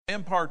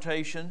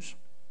Impartations.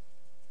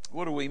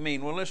 What do we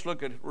mean? Well, let's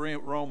look at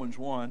Romans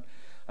 1.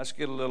 Let's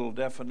get a little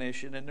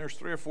definition. And there's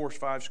 3 or 4 or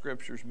 5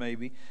 scriptures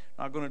maybe.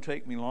 Not going to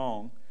take me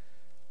long,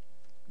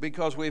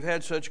 because we've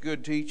had such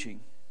good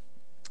teaching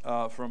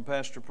from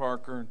Pastor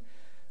Parker and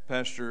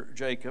Pastor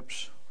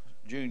Jacobs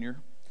Jr.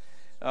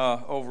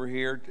 Over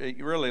here,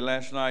 really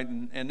last night.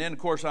 And then, of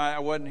course, I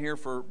wasn't here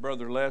for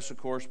Brother Les, of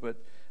course, but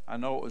I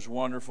know it was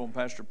wonderful. And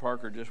Pastor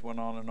Parker just went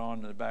on and on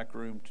in the back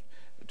room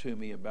to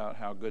me about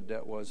how good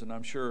that was. And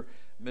I'm sure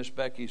Miss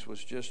Becky's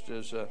was just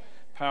as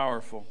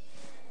powerful.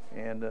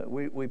 And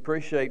we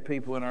appreciate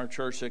people in our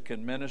church that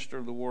can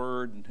minister the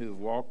Word and who have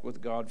walked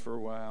with God for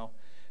a while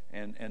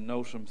and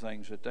know some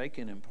things that they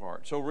can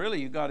impart. So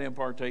really, you've got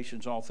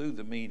impartations all through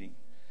the meeting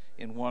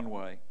in one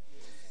way.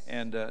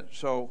 And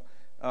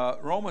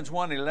Romans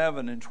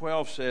 1:11 and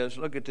 12 says,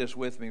 look at this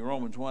with me,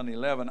 Romans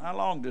 1:11, I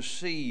long to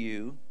see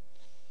you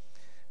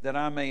that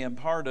I may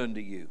impart unto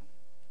you.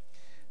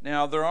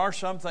 Now, there are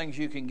some things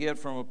you can get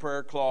from a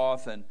prayer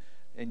cloth, and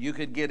you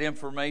could get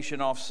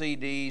information off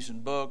CDs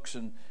and books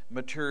and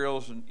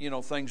materials and,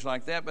 things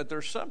like that. But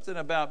there's something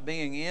about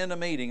being in a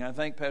meeting. I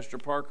think Pastor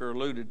Parker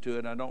alluded to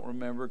it. I don't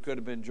remember. It could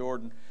have been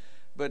Jordan.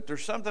 But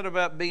there's something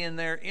about being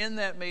there in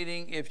that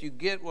meeting. If you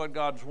get what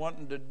God's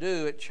wanting to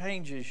do, it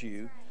changes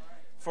you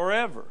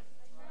forever.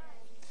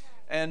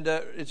 And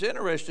it's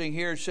interesting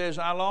here. It says,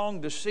 I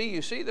long to see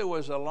you. See, there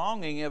was a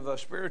longing of a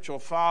spiritual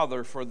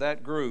father for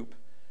that group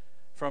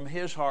from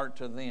his heart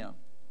to them.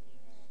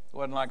 It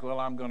wasn't like, well,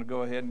 I'm going to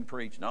go ahead and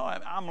preach. No,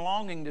 I'm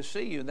longing to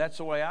see you. That's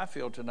the way I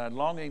feel tonight,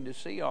 longing to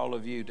see all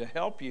of you, to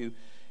help you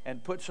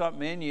and put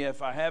something in you.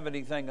 If I have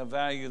anything of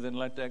value, then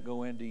let that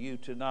go into you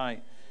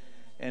tonight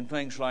and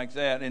things like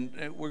that.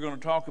 And we're going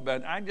to talk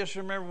about it. I just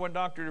remember when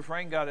Dr.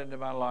 Dufresne got into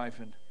my life,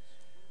 and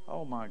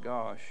oh my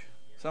gosh,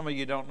 some of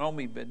you don't know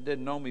me, but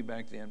didn't know me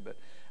back then. But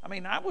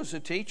I was a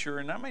teacher,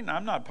 and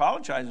I'm not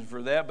apologizing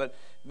for that, but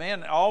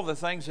man, all the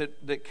things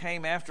that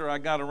came after I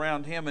got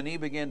around him, and he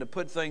began to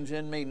put things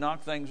in me,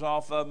 knock things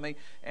off of me,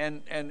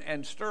 and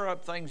stir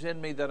up things in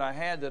me that I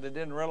had that I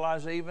didn't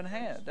realize I even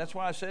had. That's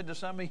why I said to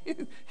some of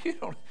you,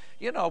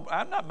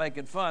 I'm not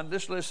making fun.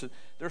 Just listen,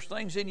 there's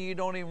things in you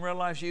don't even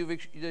realize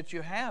that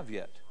you have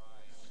yet.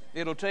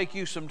 It'll take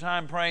you some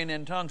time praying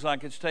in tongues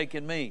like it's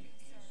taken me.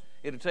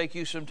 It'll take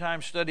you some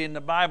time studying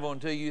the Bible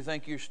until you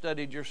think you've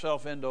studied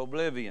yourself into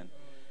oblivion,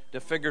 to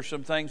figure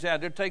some things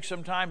out. It'll take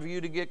some time for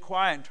you to get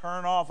quiet and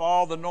turn off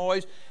all the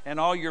noise and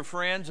all your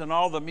friends and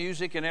all the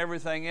music and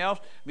everything else.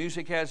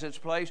 Music has its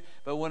place,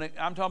 but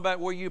I'm talking about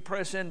where you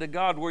press into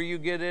God, where you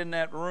get in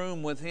that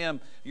room with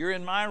Him. You're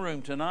in my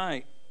room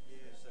tonight,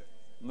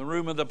 in the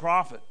room of the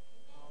prophet.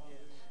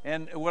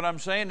 And what I'm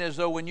saying is,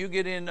 though, when you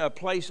get in a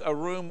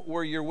room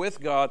where you're with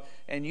God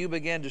and you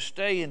begin to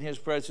stay in His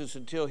presence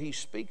until He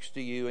speaks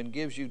to you and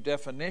gives you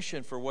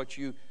definition for what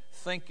you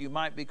think you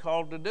might be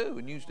called to do,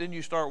 and then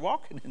you start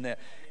walking in that.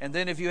 And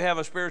then if you have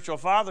a spiritual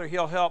father,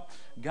 He'll help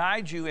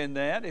guide you in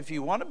that if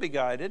you want to be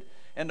guided.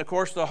 And, of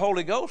course, the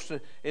Holy Ghost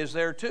is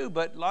there too.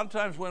 But a lot of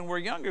times when we're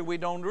younger, we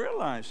don't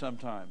realize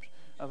sometimes.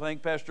 I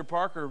think Pastor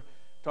Parker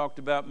talked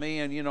about me,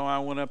 and I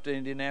went up to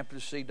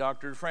Indianapolis to see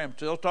Dr. Dufresne.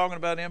 Still talking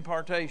about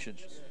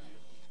impartations.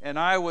 And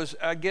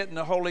I'd get in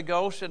the Holy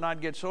Ghost, and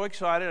I'd get so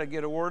excited. I'd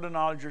get a word of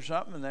knowledge or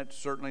something, and that's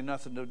certainly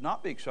nothing to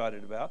not be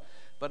excited about.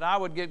 But I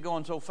would get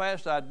going so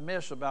fast, I'd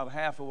miss about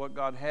half of what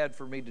God had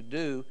for me to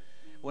do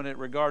when it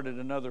regarded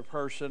another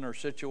person or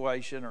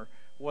situation or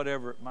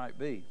whatever it might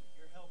be.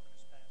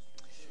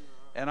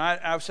 And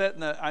I sat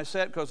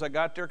because I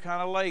got there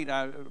kind of late.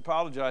 I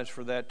apologize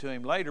for that to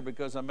him later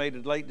because I made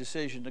a late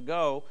decision to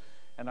go.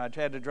 And I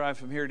had to drive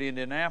from here to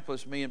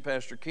Indianapolis, me and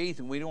Pastor Keith,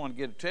 and we didn't want to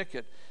get a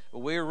ticket. But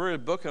we were really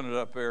booking it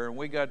up there, and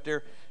we got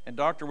there, and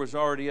Doctor was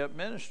already up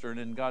ministering,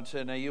 and God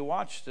said, now you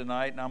watch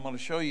tonight, and I'm going to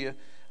show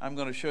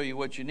you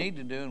what you need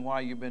to do and why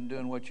you've been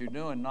doing what you're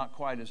doing, not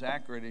quite as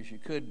accurate as you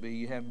could be.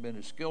 You haven't been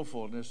as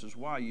skillful, and this is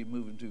why you're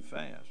moving too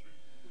fast.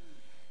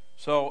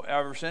 So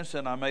ever since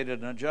then, I made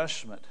an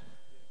adjustment.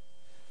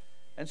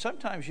 And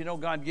sometimes,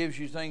 God gives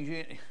you things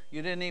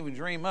you didn't even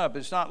dream up.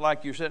 It's not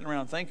like you're sitting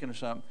around thinking of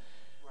something.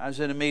 I was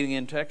in a meeting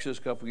in Texas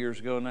a couple years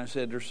ago, and I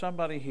said, there's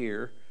somebody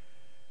here.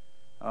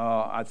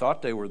 I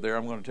thought they were there.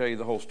 I'm going to tell you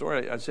the whole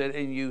story. I said,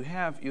 and you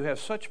have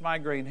such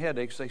migraine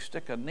headaches, they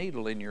stick a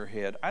needle in your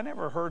head. I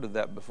never heard of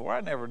that before.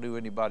 I never knew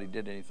anybody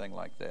did anything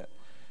like that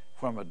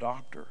from a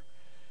doctor.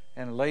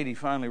 And a lady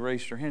finally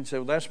raised her hand and said,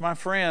 well, that's my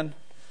friend.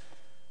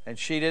 And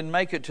she didn't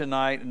make it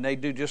tonight, and they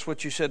do just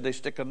what you said. They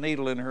stick a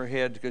needle in her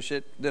head because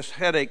this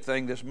headache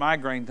thing, this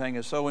migraine thing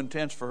is so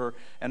intense for her.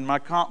 And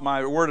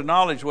my word of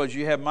knowledge was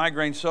you have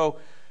migraine so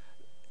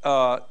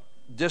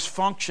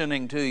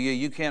dysfunctioning to you,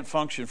 you can't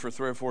function for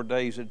 3 or 4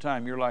 days at a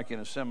time. You're like in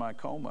a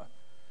semi-coma.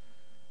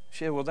 She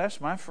said, well,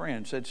 that's my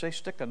friend. Said, say,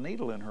 stick a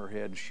needle in her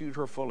head and shoot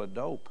her full of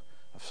dope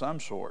of some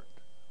sort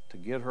to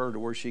get her to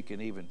where she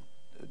can even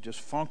just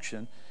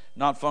function,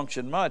 not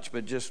function much,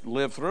 but just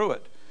live through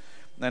it.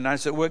 And I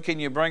said, what can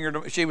you bring her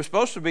to? She was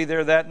supposed to be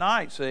there that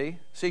night, see,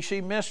 she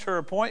missed her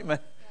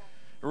appointment.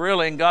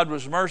 Really, and God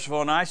was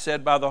merciful. And I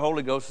said, by the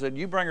Holy Ghost, I said,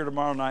 you bring her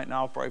tomorrow night and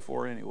I'll pray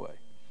for her anyway.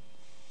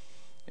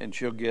 and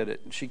she'll get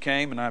it. And she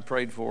came, and I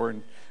prayed for her,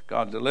 and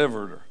God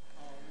delivered her.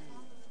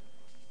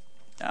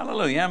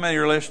 Hallelujah. How many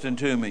are listening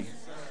to me?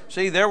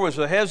 See, there was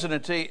a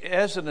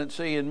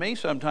hesitancy in me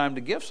sometime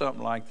to give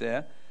something like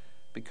that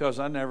because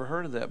I never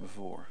heard of that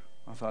before.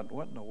 I thought,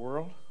 what in the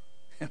world?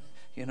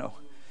 You know.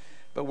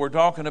 But we're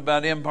talking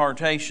about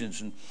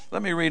impartations. And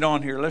let me read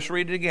on here. Let's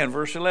read it again.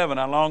 Verse 11.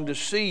 I long to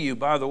see you.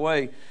 By the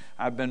way,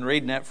 I've been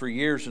reading that for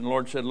years, and the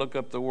Lord said, look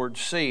up the word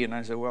see. And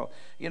I said, well,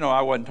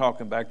 I wasn't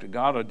talking back to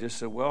God. I just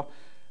said,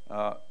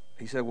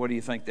 he said, what do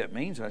you think that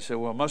means? I said,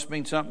 well, it must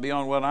mean something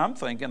beyond what I'm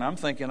thinking. I'm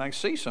thinking I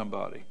see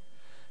somebody.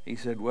 He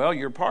said, well,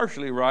 you're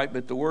partially right,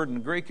 but the word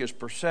in Greek is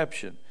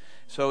perception.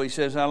 So he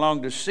says, I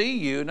long to see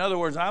you. In other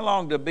words, I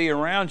long to be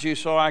around you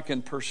so I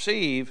can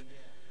perceive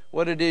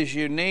what it is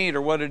you need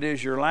or what it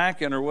is you're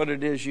lacking or what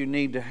it is you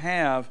need to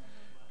have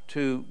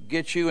to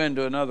get you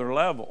into another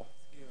level.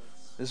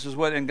 This is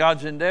what, and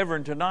God's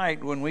endeavoring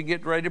tonight when we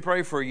get ready to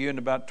pray for you in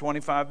about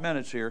 25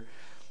 minutes here,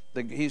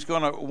 He's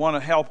going to want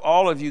to help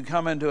all of you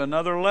come into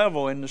another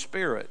level in the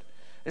Spirit.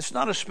 It's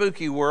not a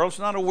spooky world. It's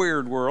not a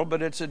weird world,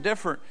 but it's a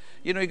different,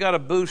 you got to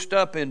boost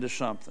up into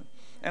something.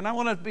 And I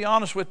want to be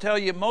honest with tell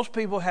you, most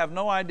people have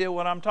no idea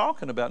what I'm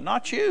talking about.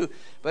 Not you,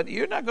 but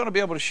you're not going to be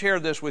able to share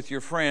this with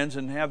your friends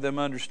and have them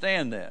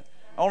understand that.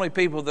 Only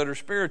people that are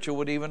spiritual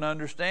would even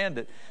understand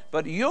it.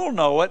 But you'll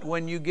know it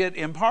when you get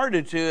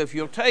imparted to, if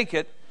you'll take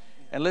it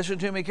and listen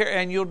to me,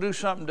 and you'll do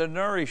something to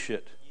nourish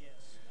it.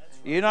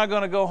 You're not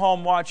going to go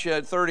home, watch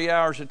 30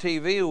 hours of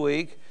TV a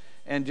week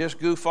and just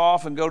goof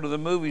off and go to the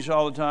movies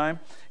all the time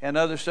and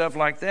other stuff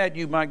like that.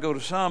 You might go to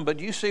some, but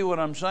you see what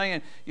I'm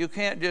saying? You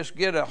can't just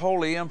get a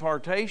holy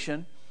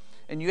impartation.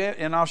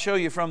 And I'll show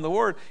you from the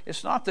Word.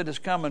 It's not that it's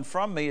coming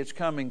from me, it's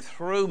coming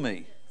through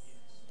me.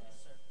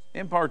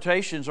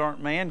 Impartations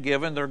aren't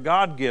man-given, they're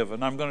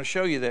God-given. I'm going to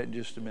show you that in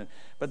just a minute.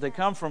 But they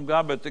come from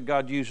God, but that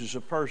God uses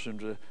a person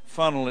to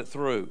funnel it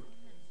through.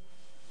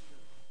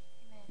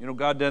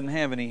 God doesn't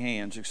have any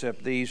hands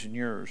except these and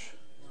yours.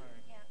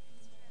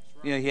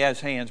 He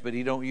has hands, but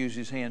He don't use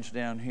His hands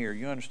down here.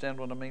 You understand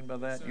what I mean by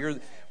that?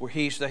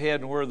 He's the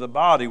head and we're the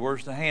body.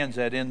 Where's the hands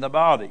at? In the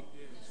body.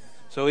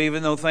 So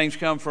even though things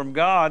come from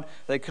God,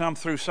 they come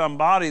through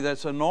somebody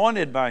that's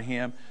anointed by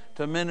Him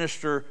to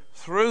minister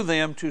through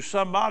them to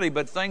somebody,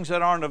 but things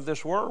that aren't of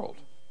this world.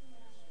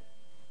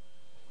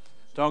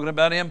 Talking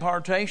about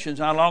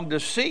impartations, I long to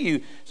see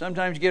you.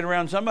 Sometimes you get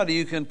around somebody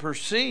you can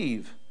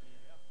perceive.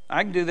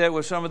 I can do that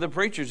with some of the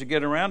preachers that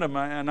get around them,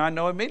 and I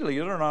know immediately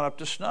they're not up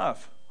to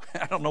snuff.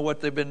 I don't know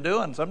what they've been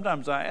doing.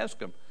 Sometimes I ask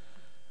them,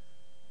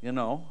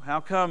 how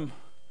come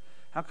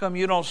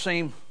you don't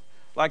seem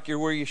like you're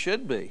where you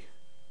should be?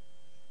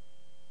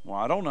 Well,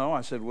 I don't know.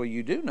 I said, well,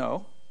 you do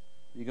know.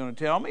 You going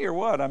to tell me or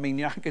what? I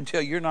mean, I can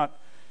tell you're not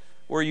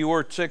where you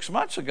were 6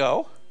 months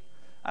ago.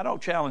 I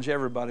don't challenge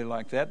everybody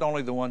like that,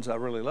 only the ones I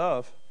really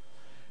love.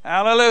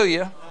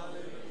 Hallelujah.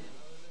 Hallelujah.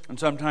 And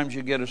sometimes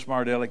you get a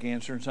smart aleck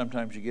answer, and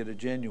sometimes you get a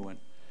genuine.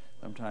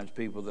 Sometimes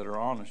people that are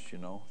honest,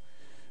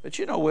 But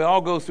we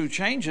all go through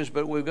changes,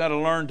 but we've got to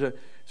learn to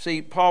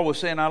see. Paul was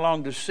saying, I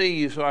long to see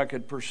you so I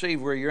could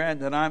perceive where you're at,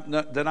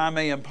 that I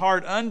may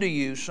impart unto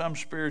you some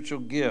spiritual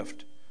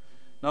gift.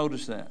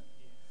 Notice that.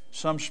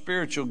 Some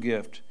spiritual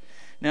gift.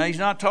 Now, he's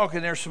not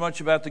talking there so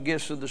much about the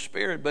gifts of the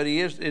Spirit, but he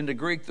is, in the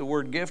Greek, the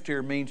word gift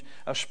here means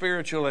a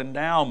spiritual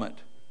endowment.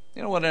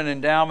 You know what an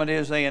endowment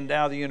is? They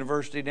endow the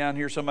university down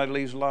here. Somebody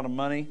leaves a lot of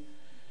money,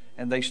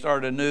 and they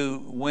start a new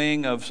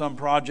wing of some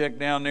project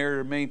down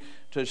there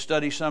to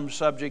study some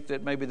subject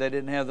that maybe they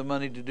didn't have the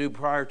money to do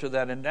prior to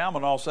that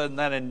endowment. All of a sudden,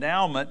 that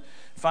endowment,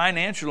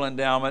 financial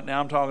endowment, now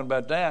I'm talking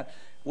about that,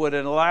 would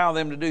allow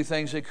them to do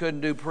things they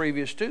couldn't do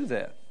previous to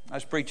that. I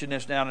was preaching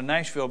this down in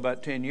Nashville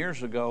about 10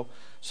 years ago,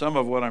 some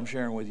of what I'm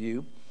sharing with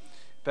you.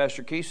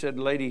 Pastor Keith said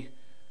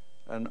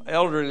an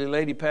elderly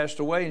lady passed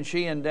away, and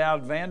she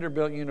endowed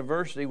Vanderbilt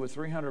University with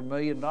 $300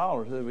 million.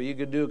 You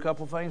could do a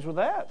couple things with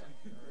that.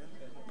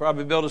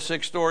 Probably build a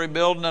 6-story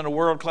building and a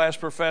world-class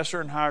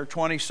professor and hire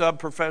 20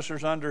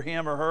 sub-professors under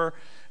him or her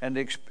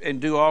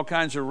and do all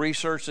kinds of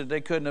research that they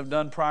couldn't have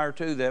done prior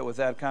to that with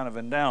that kind of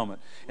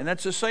endowment. And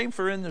that's the same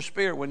for in the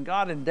Spirit. When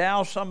God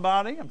endows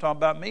somebody, I'm talking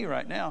about me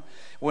right now,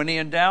 when He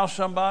endows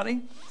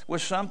somebody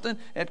with something,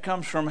 it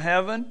comes from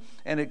heaven,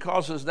 and it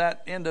causes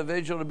that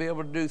individual to be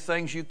able to do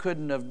things you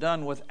couldn't have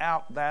done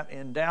without that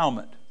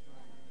endowment.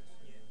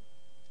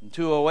 In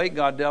 208,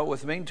 God dealt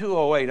with me. In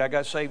 208, I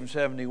got saved in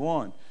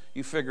 71.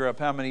 You figure up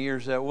how many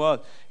years that was.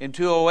 In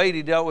 208,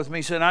 He dealt with me.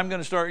 He said, I'm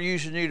going to start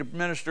using you to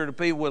minister to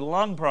people with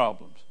lung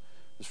problems.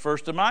 It's the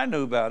first time I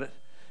knew about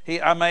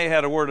it. I may have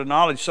had a word of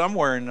knowledge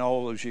somewhere in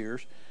all those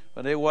years,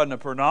 but it wasn't a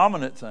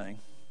predominant thing.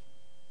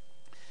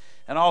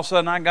 And all of a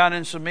sudden, I got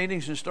in some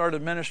meetings and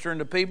started ministering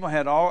to people.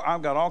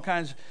 I've got all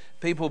kinds of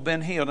people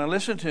been healed. Now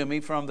listen to me,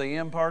 from the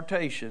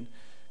impartation,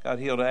 got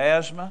healed of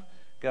asthma,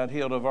 got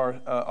healed of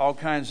all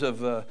kinds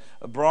of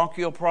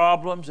bronchial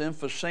problems,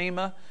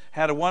 emphysema.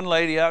 Had one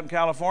lady out in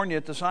California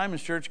at the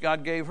Simon's Church,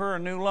 God gave her a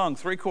new lung.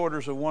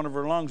 3/4 of one of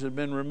her lungs had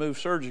been removed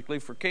surgically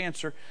for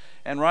cancer.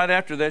 And right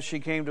after that, she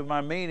came to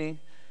my meeting,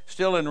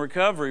 still in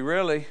recovery,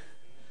 really.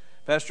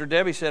 Pastor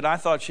Debbie said, I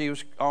thought she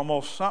was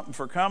almost something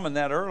for coming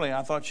that early.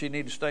 I thought she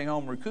needed to stay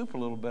home and recoup a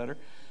little better.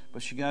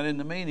 But she got in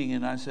the meeting,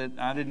 and I said,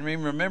 I didn't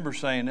even remember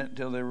saying it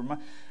until they were.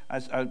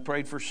 I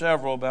prayed for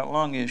several about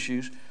lung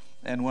issues,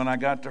 and when I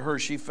got to her,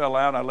 she fell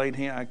out.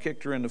 I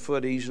kicked her in the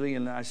foot easily,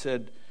 and I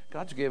said,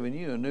 God's given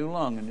you a new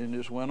lung, and then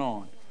just went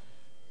on.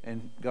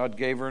 And God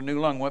gave her a new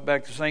lung. Went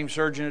back to the same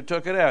surgeon that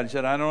took it out. He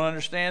said, I don't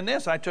understand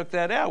this. I took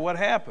that out. What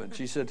happened?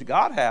 She said,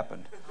 God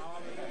happened.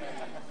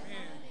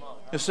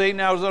 You see,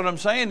 now what I'm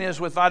saying is,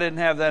 if I didn't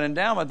have that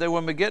endowment, they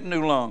wouldn't be getting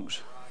new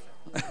lungs.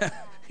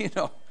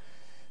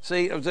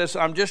 See,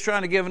 I'm just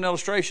trying to give an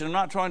illustration. I'm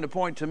not trying to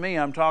point to me.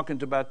 I'm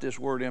talking about this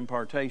word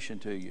impartation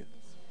to you.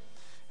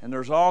 And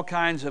there's all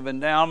kinds of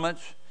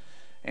endowments.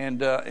 And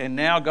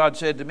now God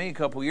said to me a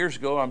couple years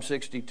ago, I'm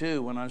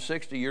 62. When I'm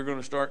 60, you're going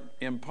to start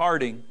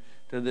imparting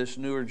to this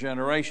newer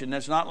generation.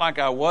 That's not like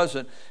I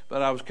wasn't,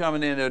 but I was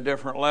coming into a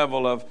different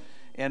level of,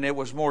 and it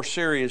was more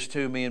serious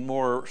to me and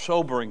more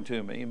sobering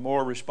to me, and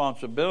more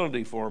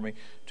responsibility for me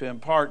to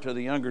impart to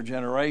the younger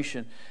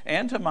generation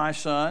and to my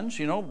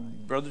sons,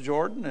 Brother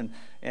Jordan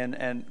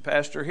and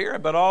Pastor here,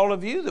 but all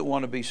of you that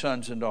want to be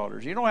sons and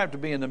daughters. You don't have to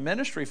be in the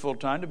ministry full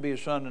time to be a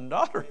son and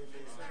daughter.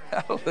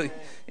 Hallelujah.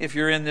 If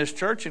you're in this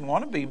church and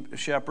want to be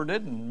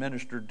shepherded and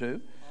ministered to.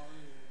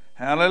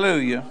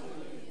 Hallelujah.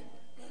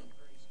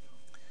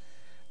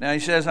 Now he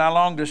says, I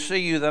long to see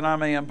you that I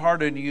may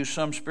impart unto you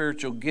some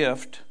spiritual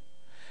gift.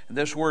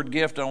 This word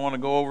gift, I want to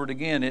go over it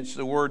again. It's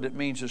the word that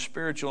means a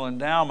spiritual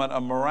endowment, a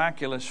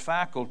miraculous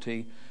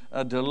faculty,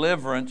 a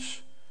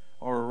deliverance,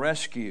 or a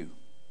rescue.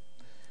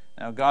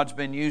 Now, God's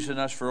been using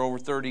us for over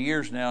 30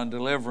 years now in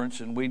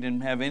deliverance, and we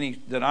didn't have any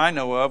that I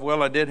know of.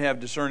 Well, I did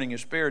have discerning of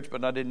spirits,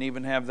 but I didn't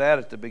even have that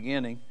at the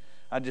beginning.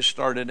 I just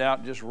started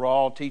out just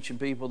raw, teaching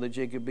people that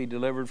you could be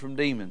delivered from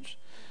demons.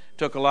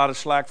 Took a lot of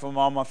slack from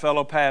all my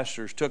fellow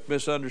pastors. Took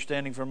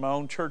misunderstanding from my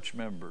own church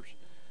members.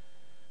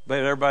 But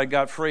everybody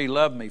got free,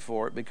 loved me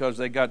for it because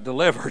they got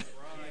delivered.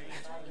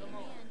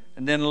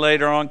 And then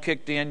later on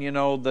kicked in,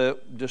 the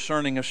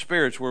discerning of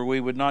spirits, where we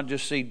would not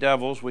just see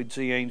devils, we'd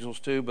see angels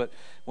too. But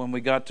when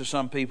we got to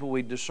some people,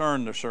 we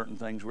discerned that certain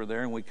things were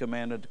there, and we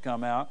commanded to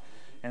come out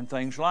and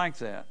things like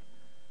that.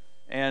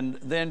 And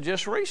then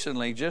just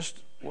recently,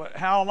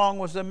 how long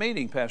was the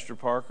meeting, Pastor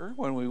Parker,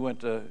 when we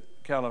went to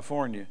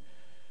California?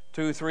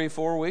 2, 3,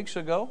 4 weeks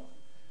ago?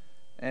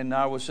 And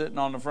I was sitting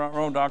on the front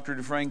row. Dr.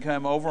 Dufresne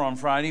came over on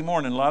Friday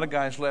morning. A lot of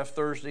guys left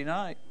Thursday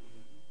night.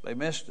 They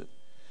missed it.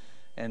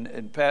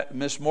 And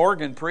Miss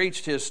Morgan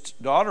preached, his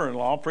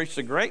daughter-in-law, preached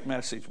a great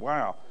message.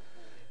 Wow.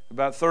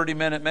 About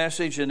 30-minute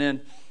message. And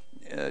then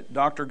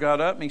Doctor got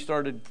up and he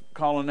started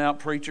calling out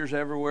preachers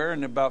everywhere.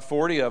 And about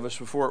 40 of us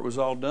before it was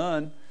all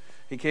done.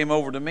 He came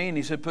over to me and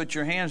he said, put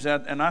your hands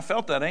out. And I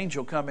felt that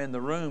angel come in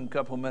the room a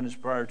couple of minutes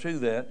prior to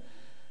that.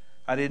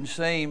 I didn't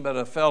see him, but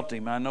I felt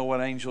him. I know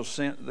what angels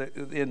sent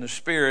in the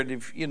spirit.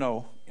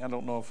 I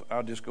don't know if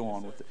I'll just go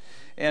on with it.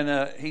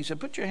 And he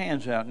said, put your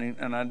hands out.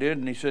 And I did.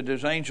 And he said,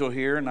 there's an angel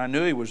here. And I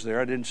knew he was there.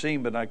 I didn't see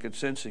him, but I could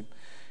sense him.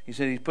 He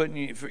said, he's putting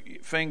your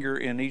finger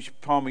in each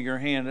palm of your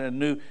hand.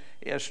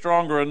 A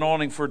stronger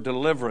anointing for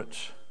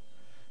deliverance.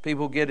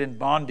 People get in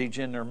bondage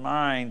in their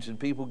minds, and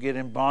people get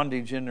in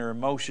bondage in their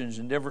emotions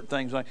and different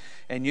things.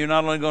 And you're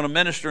not only going to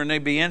minister, and they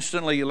be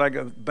instantly like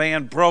a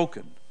band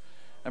broken.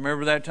 I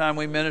remember that time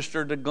we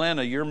ministered to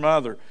Glenna, your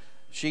mother.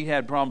 She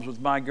had problems with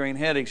migraine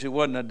headaches. It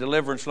wasn't a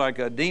deliverance like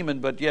a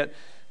demon, but yet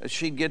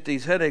she'd get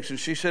these headaches. And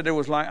she said there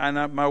was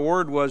my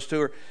word was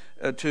to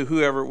her, to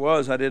whoever it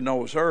was, I didn't know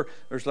it was her,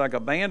 there's like a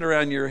band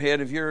around your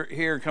head. If you're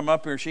here, come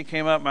up here. She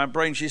came up my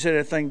brain. She said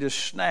that thing just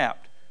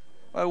snapped.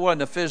 Well, it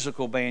wasn't a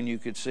physical band you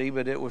could see,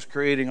 but it was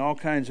creating all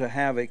kinds of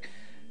havoc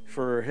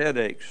for her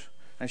headaches.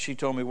 And she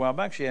told me a while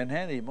back she hadn't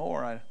had any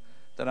more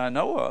that I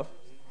know of.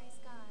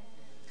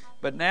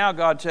 But now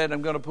God said,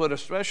 I'm going to put a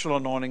special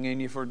anointing in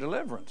you for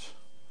deliverance.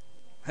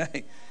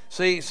 Hey,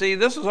 see,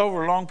 this is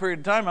over a long period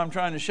of time. I'm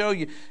trying to show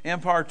you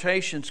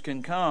impartations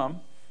can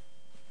come.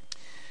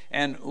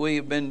 And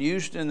we've been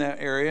used in that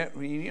area.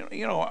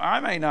 I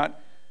may not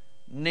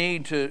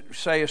need to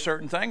say a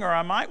certain thing, or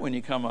I might when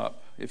you come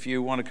up. If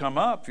you want to come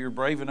up, if you're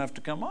brave enough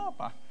to come up,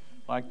 I'd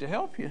like to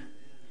help you.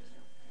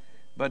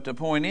 But the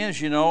point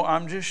is,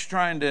 I'm just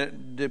trying to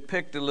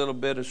depict a little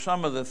bit of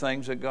some of the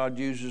things that God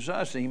uses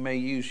us. He may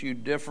use you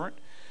different.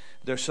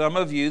 There's some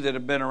of you that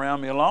have been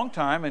around me a long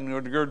time and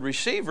are good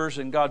receivers,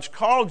 and God's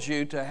called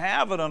you to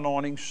have an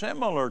anointing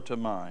similar to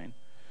mine.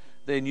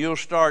 Then you'll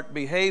start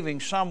behaving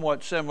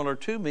somewhat similar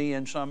to me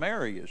in some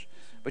areas.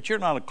 But you're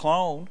not a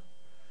clone.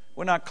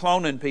 We're not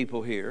cloning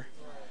people here.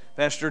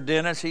 Pastor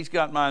Dennis, he's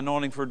got my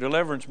anointing for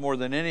deliverance more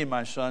than any of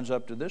my sons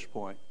up to this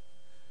point.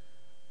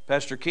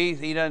 Pastor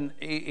Keith,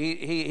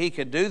 he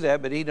could do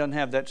that, but he doesn't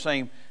have that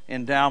same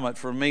endowment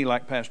for me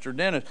like Pastor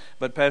Dennis.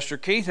 But Pastor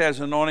Keith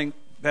has anointing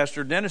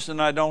Pastor Dennis and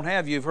I don't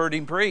have. You've heard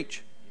him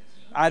preach.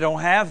 I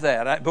don't have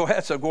that. Boy,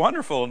 that's a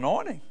wonderful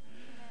anointing.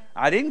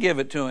 I didn't give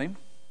it to him.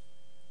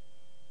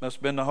 Must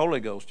have been the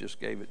Holy Ghost just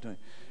gave it to him.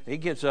 He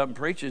gets up and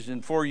preaches,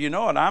 and before you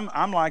know it,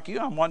 I'm like you.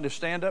 I'm wanting to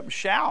stand up and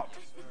shout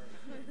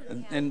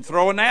and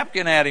throw a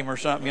napkin at him or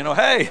something.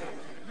 Hey,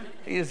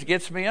 He just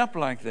gets me up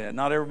like that.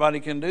 Not everybody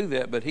can do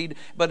that,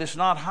 but it's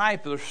not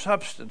hype. There's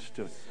substance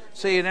to it.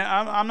 See,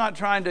 I'm not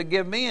trying to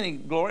give me any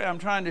glory. I'm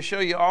trying to show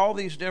you all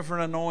these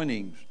different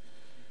anointings.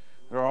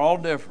 They're all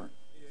different.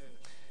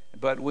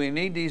 But we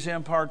need these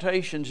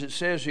impartations. It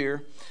says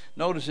here,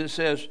 notice it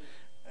says,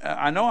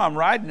 I know I'm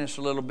riding this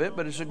a little bit,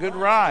 but it's a good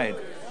ride.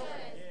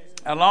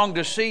 I long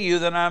to see you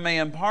that I may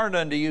impart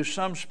unto you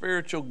some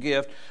spiritual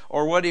gift,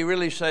 or what he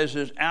really says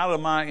is out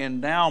of my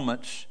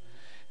endowments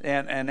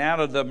and out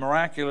of the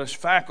miraculous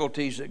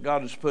faculties that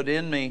God has put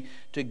in me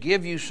to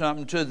give you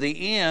something to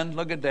the end,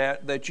 look at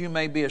that you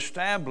may be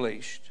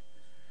established.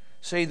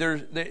 See,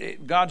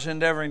 God's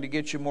endeavoring to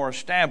get you more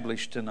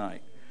established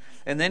tonight.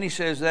 And then he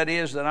says, that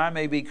is, that I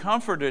may be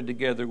comforted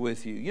together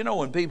with you. You know,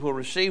 when people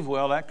receive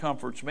well, that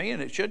comforts me,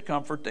 and it should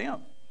comfort them.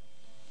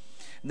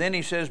 And then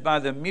he says, by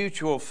the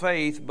mutual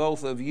faith,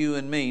 both of you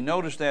and me.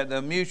 Notice that,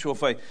 the mutual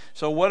faith.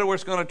 So what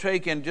it's going to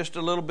take in just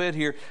a little bit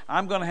here,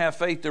 I'm going to have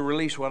faith to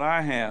release what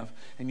I have,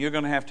 and you're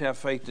going to have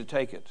faith to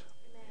take it.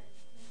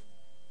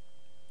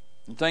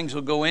 And things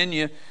will go in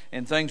you,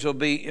 and things will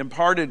be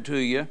imparted to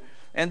you.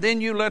 And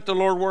then you let the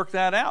Lord work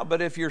that out.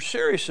 But if you're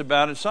serious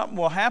about it, something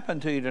will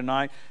happen to you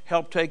tonight,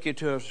 help take you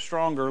to a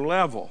stronger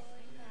level.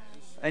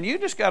 And you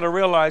just got to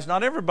realize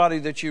not everybody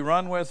that you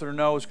run with or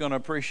know is going to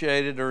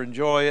appreciate it or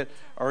enjoy it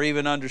or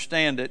even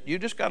understand it. You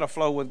just got to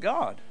flow with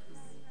God.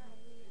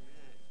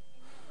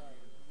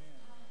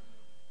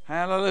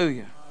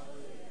 Hallelujah.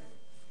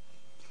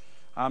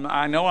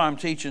 I know I'm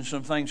teaching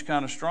some things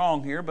kind of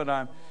strong here, but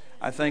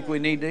I think we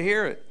need to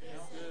hear it.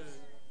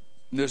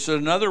 This is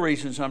another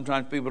reason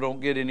sometimes people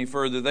don't get any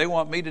further. They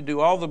want me to do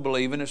all the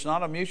believing. It's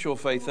not a mutual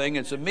faith thing.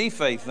 It's a me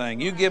faith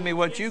thing. You give me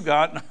what you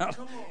got,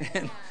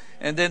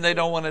 and then they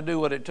don't want to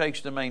do what it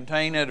takes to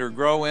maintain it or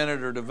grow in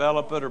it or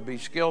develop it or be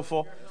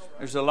skillful.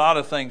 There's a lot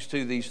of things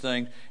to these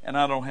things, and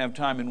I don't have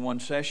time in one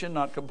session,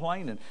 not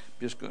complaining.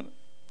 Just going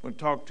to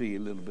talk to you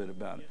a little bit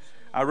about it.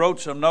 I wrote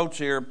some notes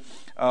here,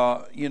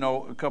 a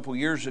couple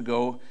years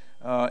ago.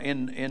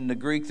 In the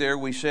Greek there,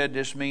 we said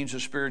this means a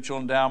spiritual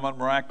endowment,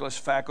 miraculous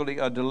faculty,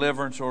 a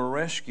deliverance or a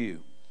rescue.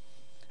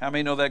 How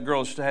many know that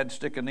girl had to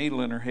stick a needle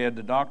in her head?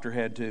 The doctor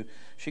had to.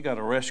 She got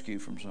a rescue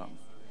from something.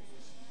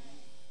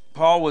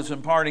 Paul was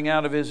imparting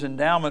out of his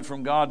endowment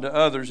from God to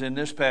others in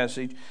this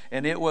passage,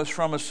 and it was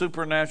from a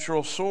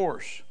supernatural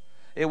source.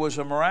 It was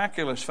a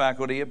miraculous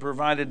faculty. It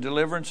provided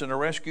deliverance and a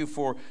rescue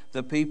for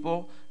the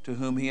people to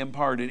whom he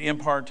imparted.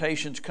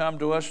 Impartations come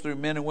to us through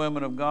men and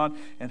women of God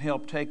and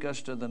help take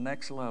us to the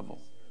next level.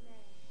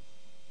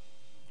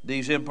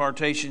 These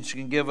impartations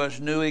can give us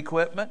new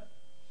equipment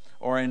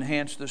or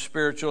enhance the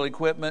spiritual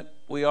equipment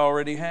we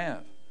already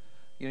have.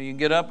 You can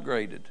get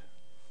upgraded.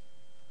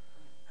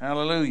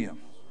 Hallelujah.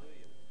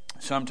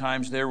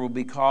 Sometimes there will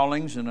be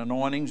callings and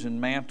anointings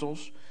and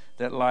mantles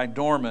that lie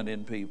dormant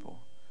in people.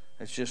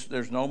 It's just,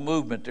 there's no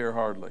movement there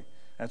hardly.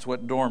 That's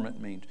what dormant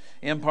means.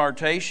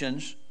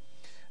 Impartations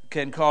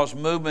can cause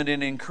movement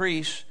and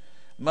increase,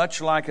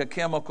 much like a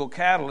chemical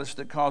catalyst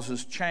that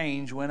causes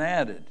change when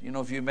added. You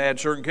know, if you add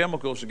certain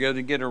chemicals together,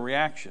 you get a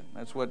reaction.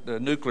 That's what the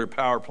nuclear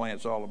power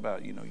plant's all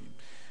about. You know,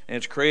 and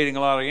it's creating a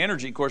lot of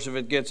energy. Of course, if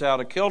it gets out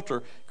of kilter,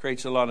 it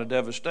creates a lot of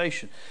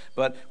devastation.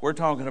 But we're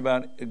talking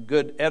about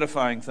good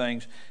edifying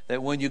things,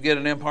 that when you get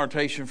an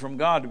impartation from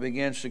God, it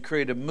begins to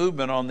create a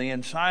movement on the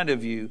inside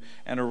of you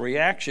and a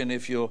reaction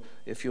if you'll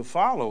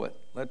follow it.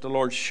 Let the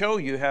Lord show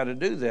you how to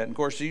do that. And of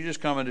course, you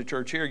just come into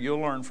church here, you'll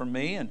learn from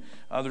me and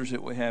others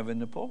that we have in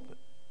the pulpit.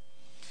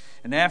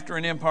 And after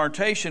an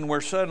impartation,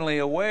 we're suddenly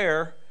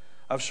aware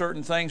of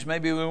certain things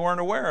maybe we weren't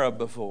aware of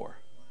before.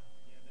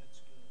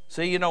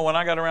 See, you know, when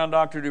I got around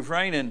Dr.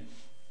 Dufresne and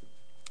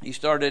he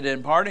started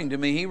imparting to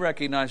me, he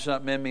recognized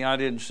something in me I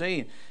didn't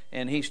see.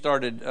 And he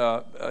started,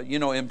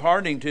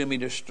 imparting to me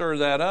to stir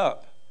that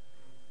up.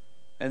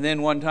 And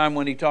then one time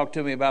when he talked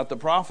to me about the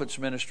Prophets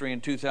Ministry in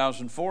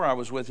 2004, I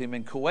was with him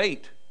in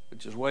Kuwait,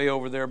 which is way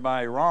over there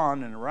by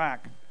Iran and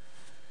Iraq.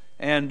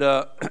 And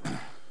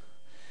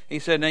he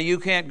said, now you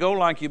can't go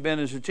like you've been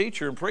as a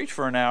teacher and preach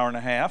for an hour and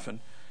a half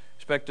and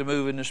expect to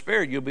move in the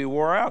Spirit. You'll be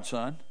wore out,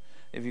 son.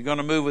 If you're going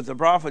to move with the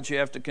prophets, you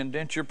have to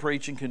condense your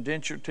preaching,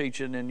 condense your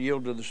teaching, and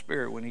yield to the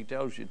Spirit when he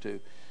tells you to.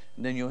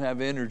 And then you'll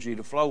have energy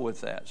to flow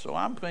with that. So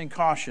I'm being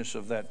cautious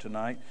of that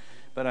tonight,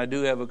 but I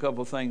do have a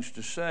couple things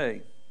to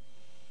say.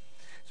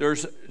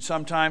 There's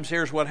sometimes,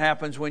 here's what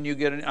happens when you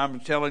get,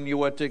 I'm telling you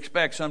what to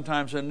expect,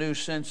 sometimes a new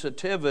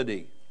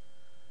sensitivity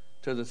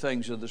to the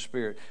things of the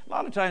Spirit. A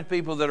lot of times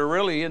people that are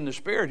really in the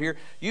Spirit here,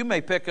 you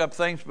may pick up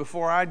things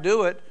before I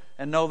do it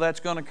and know that's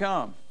going to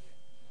come.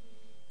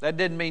 That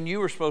didn't mean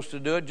you were supposed to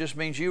do it. It just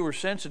means you were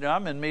sensitive.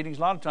 I'm in meetings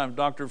a lot of times,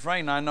 Dr.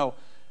 Frayne, I know,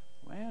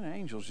 man,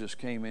 angels just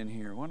came in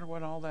here. Wonder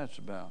what all that's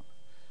about.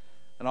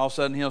 And all of a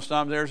sudden he'll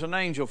stop. There's an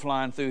angel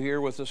flying through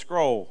here with a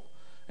scroll.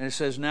 And it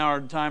says, now are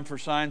the time for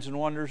signs and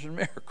wonders and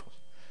miracles.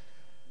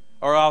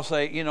 Or I'll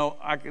say,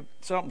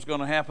 something's going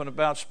to happen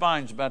about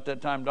spines. About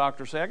that time,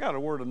 doctors say, I got a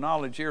word of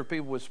knowledge here.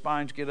 People with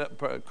spines get up,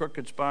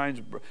 crooked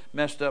spines,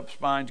 messed up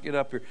spines, get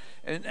up here.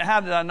 And how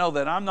did I know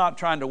that? I'm not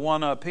trying to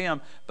one-up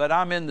him, but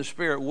I'm in the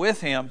Spirit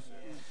with him.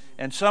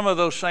 And some of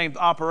those same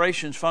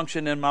operations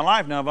function in my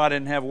life. Now, if I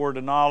didn't have a word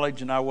of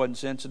knowledge and I wasn't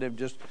sensitive,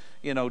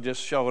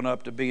 just showing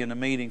up to be in a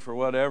meeting for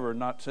whatever,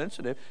 not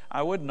sensitive,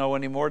 I wouldn't know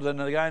any more than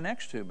the guy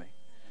next to me.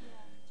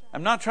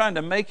 I'm not trying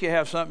to make you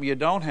have something you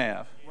don't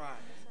have.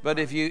 But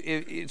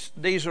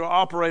these will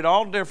operate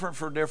all different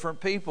for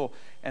different people.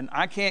 And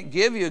I can't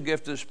give you a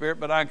gift of the Spirit,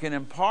 but I can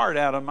impart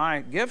out of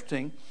my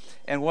gifting.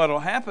 And what will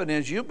happen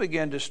is you'll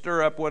begin to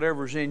stir up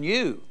whatever's in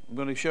you. I'm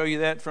going to show you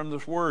that from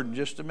this word in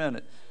just a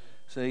minute.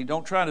 See,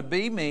 don't try to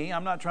be me.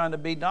 I'm not trying to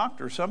be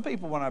doctor. Some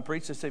people, when I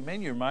preach, they say,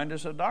 man, you remind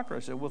us of doctor. I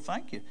said, well,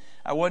 thank you.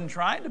 I wasn't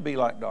trying to be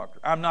like doctor.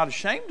 I'm not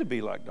ashamed to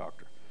be like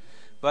doctor.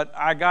 But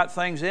I got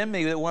things in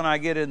me that when I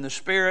get in the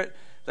Spirit,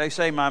 they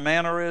say my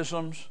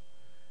mannerisms,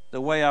 the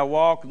way I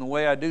walk and the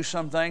way I do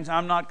some things,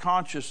 I'm not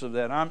conscious of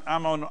that.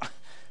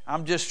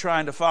 I'm just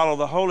trying to follow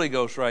the Holy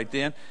Ghost right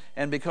then.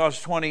 And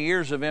because 20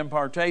 years of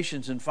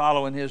impartations and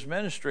following His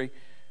ministry,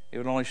 it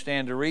would only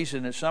stand to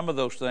reason that some of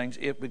those things,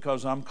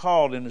 because I'm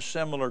called in a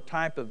similar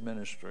type of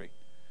ministry,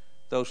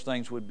 those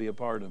things would be a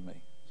part of me.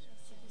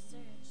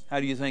 How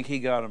do you think he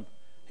got them?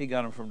 He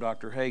got them from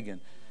Dr. Hagin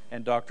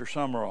and Dr.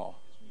 Summerall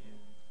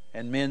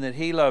and men that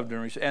he loved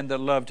and that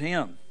loved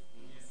him.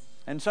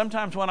 And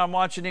sometimes when I'm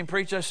watching him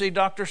preach, I see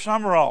Dr.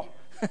 Summerall.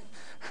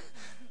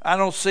 I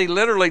don't see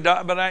literally,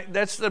 but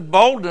that's the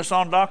boldness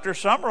on Dr.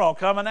 Summerall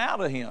coming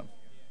out of him.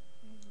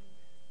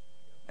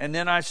 And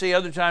then I see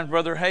other times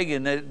Brother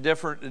Hagin, a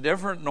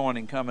different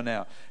anointing coming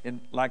out,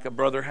 like a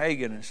Brother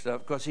Hagin and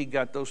stuff, because he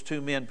got those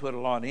two men put a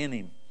lot in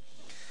him.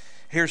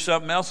 Here's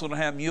something else that'll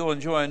happen. You'll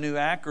enjoy a new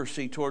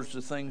accuracy towards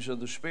the things of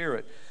the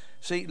Spirit.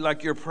 See,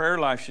 like your prayer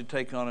life should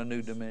take on a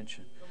new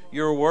dimension.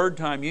 Your word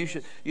time, you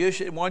should.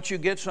 Once you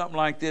get something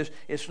like this,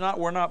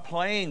 we're not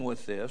playing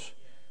with this,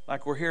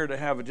 like we're here to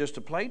have just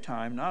a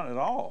playtime, not at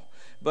all.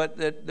 But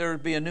that there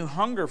would be a new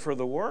hunger for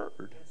the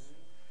Word.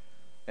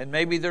 And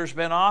maybe there's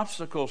been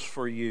obstacles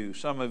for you,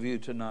 some of you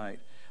tonight.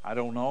 I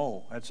don't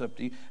know. That's up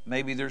to you.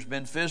 Maybe there's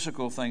been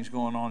physical things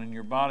going on in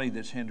your body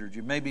that's hindered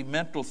you. Maybe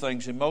mental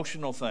things,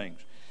 emotional things,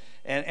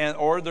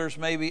 or there's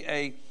maybe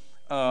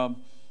a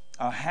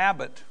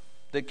habit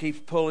that keeps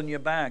pulling you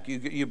back.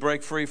 You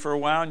break free for a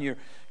while and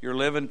you're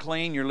living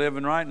clean, you're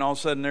living right, and all of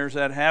a sudden there's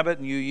that habit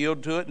and you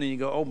yield to it, and then you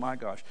go, oh my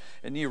gosh,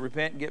 and you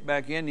repent and get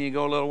back in, and you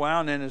go a little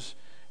while, and then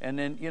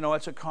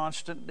it's a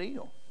constant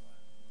deal.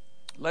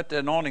 Let the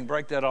anointing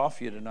break that off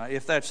you tonight,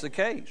 if that's the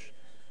case.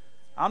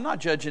 I'm not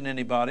judging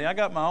anybody. I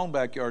got my own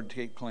backyard to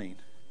keep clean.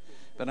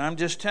 But I'm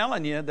just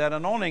telling you that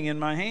anointing in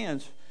my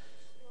hands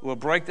will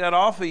break that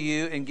off of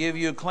you and give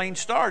you a clean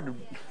start.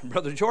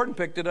 Brother Jordan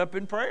picked it up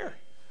in prayer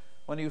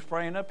when he was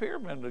praying up here a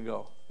minute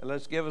ago. And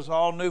let's give us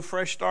all a new,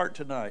 fresh start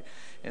tonight.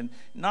 And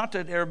not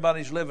that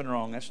everybody's living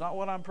wrong. That's not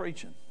what I'm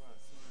preaching.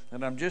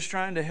 And I'm just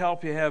trying to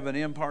help you have an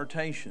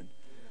impartation.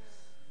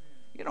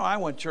 You know, I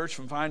went to church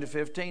from 5 to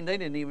 15. They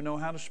didn't even know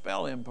how to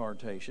spell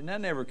impartation.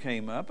 That never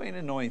came up. They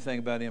didn't know anything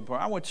about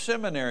impartation. I went to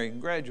seminary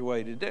and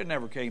graduated. That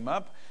never came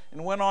up.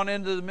 And went on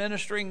into the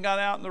ministry and got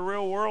out in the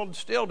real world and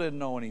still didn't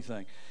know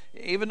anything.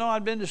 Even though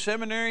I'd been to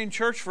seminary and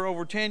church for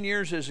over 10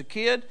 years as a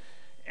kid,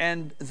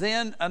 and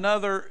then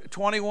another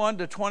 21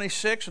 to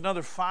 26,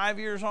 another 5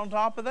 years on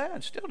top of that,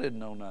 and still didn't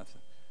know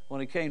nothing when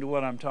it came to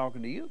what I'm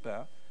talking to you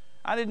about.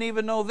 I didn't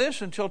even know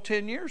this until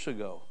 10 years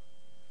ago,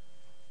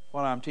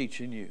 what I'm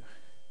teaching you.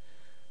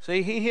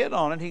 See, he hit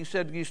on it. He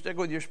said, you stick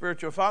with your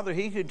spiritual father,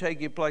 he could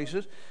take you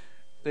places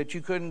that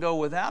you couldn't go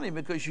without him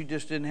because you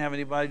just didn't have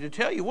anybody to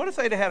tell you. What if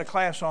they'd have had a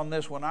class on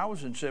this when I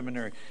was in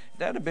seminary?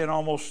 That'd have been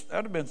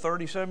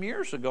 30-some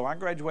years ago. I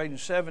graduated in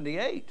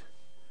 78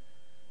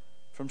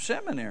 from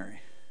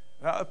seminary.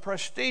 A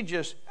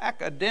prestigious,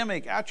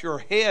 academic,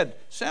 out-your-head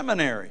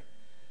seminary.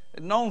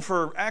 Known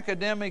for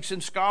academics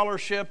and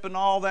scholarship and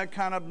all that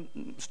kind of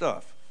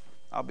stuff.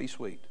 I'll be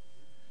sweet.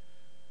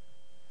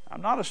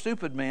 I'm not a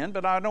stupid man,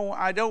 but I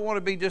don't want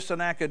to be just an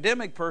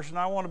academic person.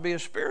 I want to be a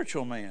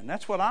spiritual man.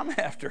 That's what I'm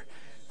after.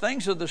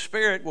 Things of the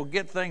Spirit will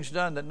get things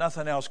done that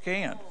nothing else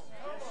can.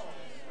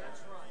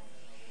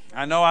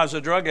 I know I was a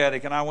drug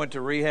addict, and I went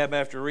to rehab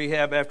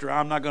after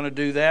I'm not going to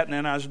do that, and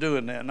then I was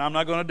doing that, and I'm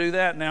not going to do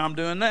that, and now I'm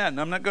doing that, and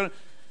I'm not going to.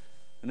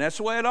 And that's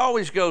the way it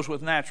always goes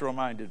with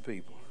natural-minded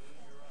people.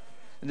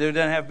 And there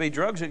doesn't have to be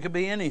drugs. It could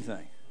be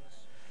anything.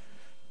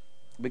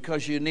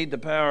 Because you need the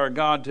power of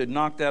God to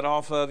knock that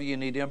off of you. You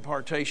need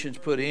impartations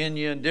put in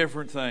you and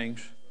different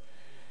things.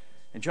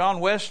 And John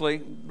Wesley,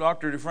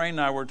 Dr. Dufresne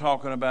and I were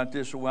talking about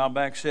this a while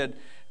back, said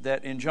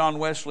that in John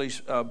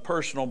Wesley's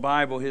personal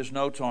Bible, his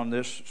notes on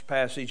this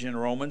passage in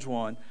Romans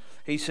 1,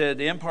 he said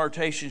the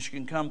impartations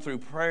can come through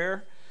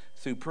prayer,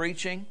 through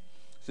preaching,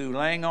 through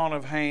laying on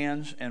of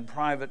hands, and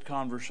private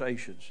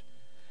conversations.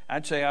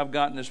 I'd say I've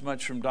gotten as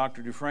much from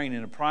Dr. Dufresne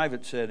in a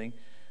private setting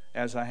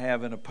as I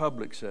have in a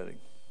public setting.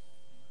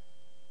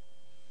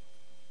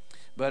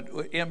 But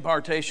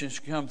impartations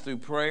come through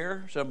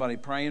prayer, somebody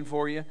praying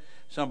for you,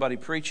 somebody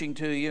preaching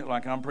to you,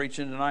 like I'm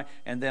preaching tonight,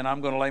 and then I'm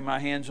going to lay my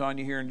hands on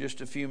you here in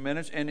just a few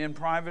minutes, and in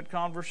private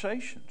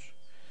conversations.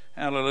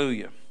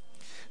 Hallelujah.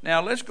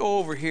 Now, let's go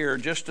over here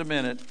just a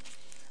minute.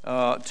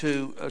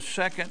 to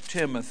 2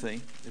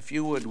 Timothy, if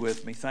you would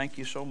with me. Thank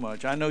you so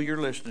much. I know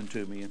you're listening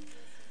to me. And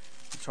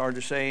it's hard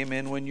to say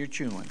amen when you're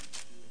chewing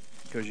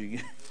because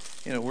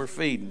we're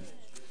feeding.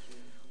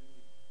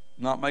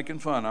 Not making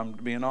fun, I'm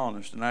being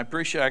honest. And I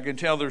can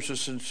tell there's a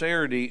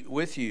sincerity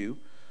with you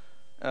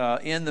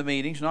in the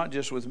meetings, not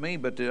just with me,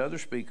 but the other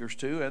speakers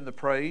too, and the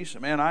praise.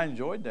 Man, I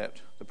enjoyed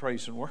that, the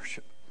praise and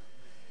worship.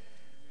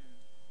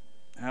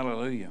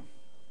 Hallelujah.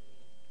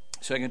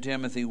 2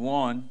 Timothy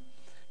 1,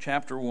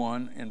 chapter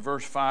 1, and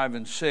verse 5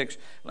 and 6.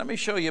 Let me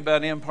show you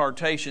about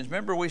impartations.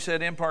 Remember we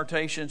said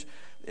impartations,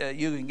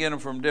 you can get them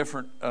from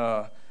different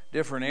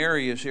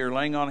areas here,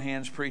 laying on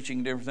hands,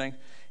 preaching different things,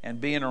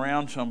 and being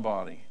around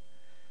somebody.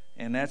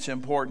 And that's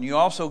important. You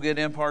also get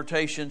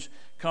impartations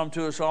come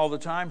to us all the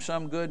time,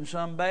 some good and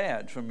some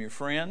bad, from your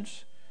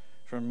friends,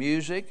 from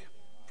music,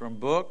 from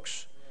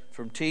books,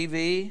 from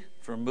TV,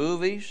 from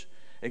movies,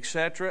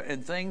 etc.,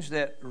 and things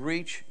that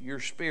reach your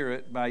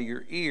spirit by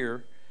your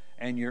ear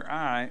and your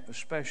eye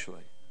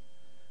especially.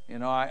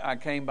 I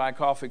came by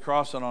Coffee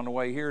Crossing on the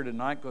way here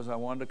tonight because I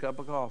wanted a cup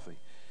of coffee.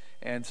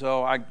 And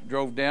so I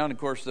drove down. Of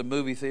course, the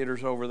movie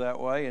theater's over that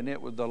way, and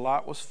the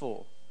lot was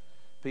full.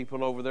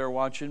 People over there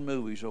watching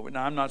movies over.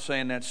 Now, I'm not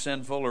saying that's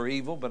sinful or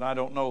evil, but I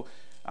don't know.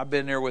 I've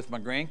been there with my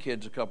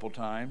grandkids a couple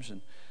times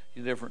and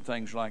different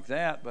things like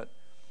that, but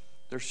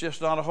there's just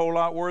not a whole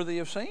lot worthy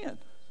of seeing.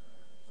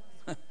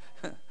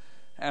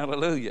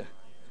 Hallelujah.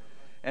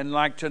 And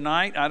like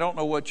tonight, I don't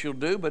know what you'll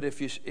do, but if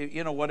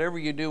whatever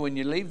you do when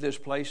you leave this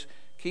place,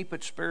 keep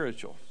it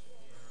spiritual.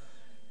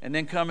 And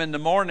then come in the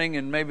morning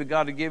and maybe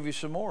God will give you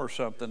some more or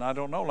something. I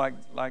don't know.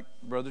 Like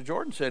Brother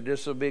Jordan said,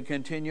 this will be a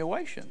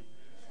continuation.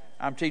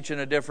 I'm teaching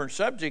a different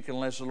subject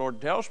unless the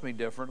Lord tells me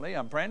differently.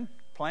 I'm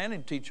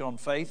planning to teach on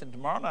faith, and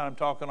tomorrow night I'm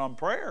talking on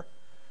prayer.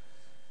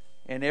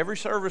 And every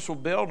service will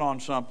build on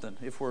something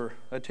if we're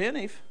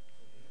attentive.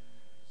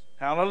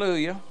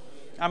 Hallelujah.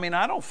 I mean,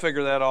 I don't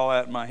figure that all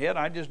out in my head.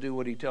 I just do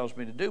what He tells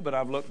me to do. But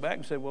I've looked back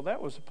and said, well,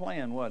 that was the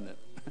plan, wasn't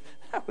it?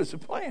 That was the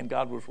plan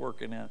God was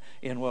working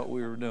in what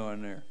we were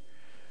doing there.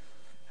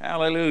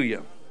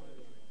 Hallelujah.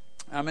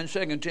 I'm in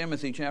 2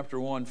 Timothy chapter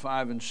 1,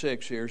 5 and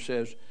 6 here. It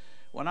says,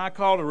 when I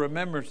call to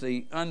remembrance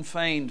the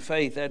unfeigned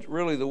faith, that's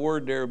really the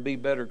word there would be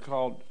better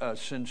called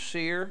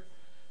sincere.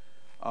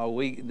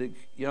 The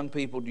young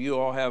people, do you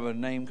all have a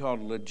name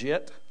called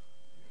legit?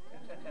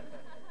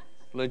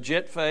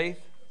 Legit faith.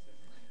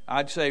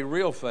 I'd say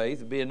real faith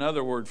would be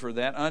another word for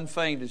that.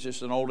 Unfeigned is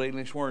just an old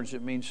English word.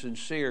 It means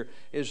sincere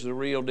is the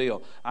real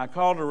deal. I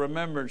call to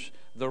remembrance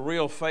the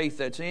real faith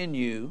that's in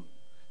you,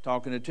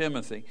 talking to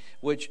Timothy,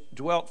 which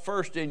dwelt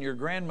first in your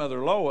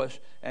grandmother Lois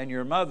and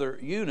your mother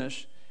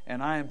Eunice,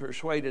 and I am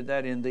persuaded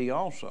that in thee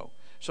also.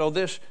 So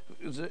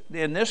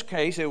in this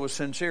case, it was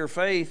sincere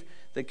faith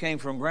that came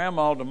from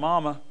grandma to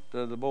mama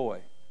to the boy.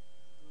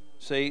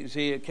 See,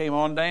 it came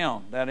on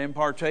down. That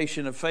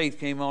impartation of faith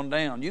came on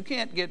down. You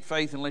can't get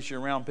faith unless you're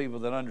around people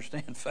that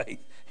understand faith.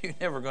 You're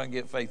never going to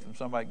get faith from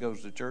somebody that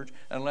goes to church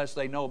unless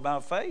they know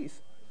about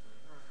faith.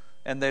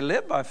 And they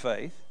live by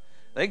faith.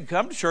 They can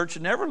come to church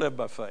and never live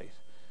by faith.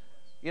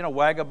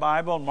 Wag a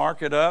Bible and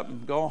mark it up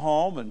and go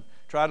home and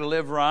try to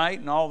live right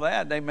and all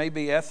that. They may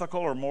be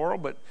ethical or moral,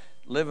 but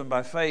living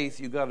by faith,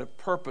 you've got a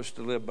purpose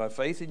to live by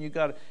faith, and you've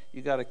got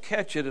to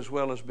catch it as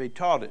well as be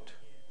taught it.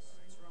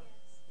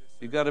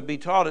 You've got to be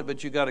taught it,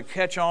 but you've got to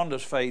catch on to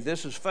faith.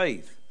 This is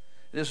faith.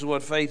 This is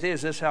what faith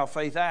is. This is how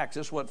faith acts.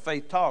 This is what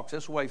faith talks.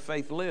 This is the way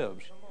faith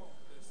lives.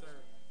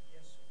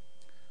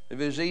 If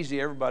it was easy,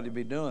 everybody would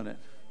be doing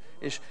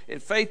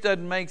it. Faith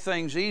doesn't make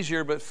things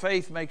easier, but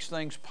faith makes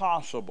things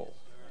possible.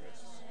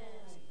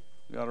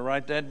 You've got to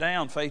write that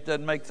down. Faith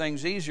doesn't make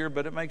things easier,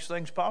 but it makes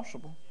things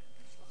possible.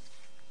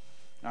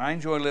 I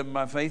enjoy living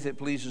by faith. It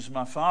pleases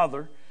my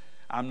Father.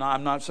 I'm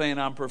not saying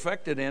I'm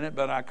perfected in it,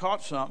 but I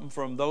caught something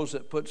from those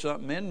that put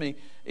something in me,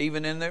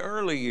 even in the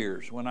early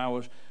years when I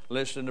was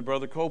listening to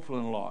Brother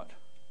Copeland a lot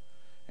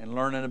and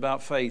learning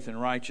about faith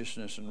and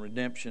righteousness and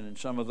redemption and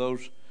some of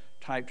those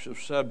types of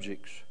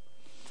subjects.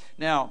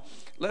 Now,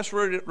 let's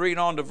read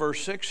on to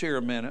verse 6 here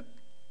a minute.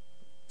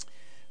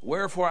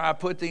 Wherefore I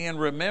put thee in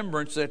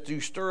remembrance that you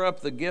stir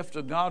up the gift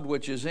of God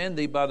which is in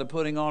thee by the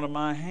putting on of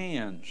my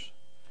hands.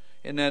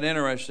 Isn't that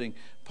interesting?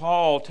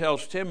 Paul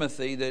tells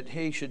Timothy that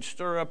he should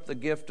stir up the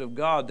gift of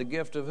God. The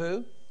gift of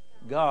who?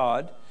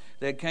 God.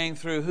 That came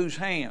through whose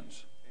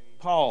hands?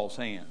 Paul's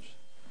hands.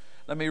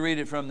 Let me read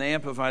it from the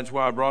Amplified. That's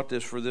why I brought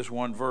this for this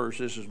one verse.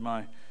 This is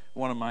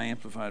one of my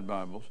Amplified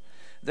Bibles.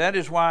 That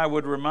is why I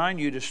would remind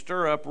you to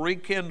stir up,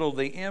 rekindle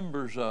the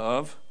embers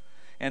of,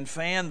 and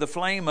fan the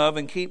flame of,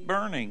 and keep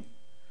burning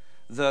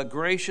the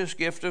gracious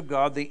gift of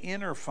God, the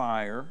inner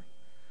fire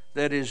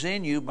that is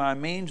in you by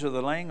means of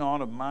the laying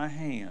on of my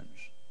hands.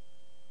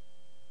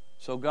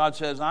 So God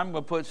says, I'm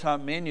going to put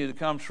something in you that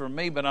comes from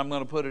me, but I'm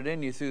going to put it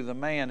in you through the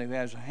man who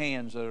has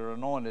hands that are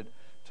anointed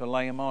to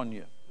lay them on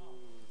you.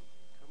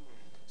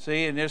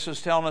 See, and this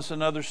is telling us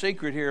another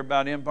secret here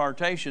about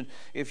impartation.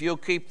 If you'll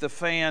keep the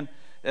flame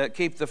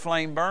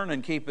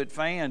burning, keep it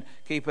fanned,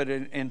 keep it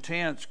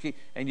intense,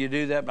 and you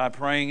do that by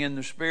praying in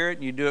the Spirit,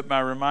 and you do it by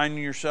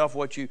reminding yourself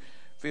what you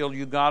feel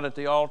you got at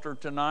the altar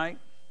tonight,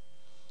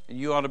 and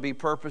you ought to be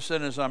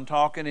purposing as I'm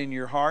talking in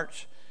your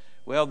hearts,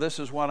 well, this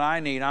is what I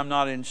need. I'm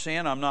not in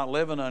sin. I'm not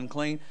living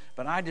unclean.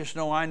 But I just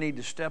know I need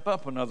to step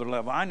up another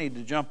level. I need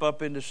to jump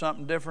up into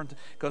something different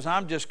because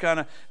I'm just kind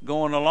of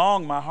going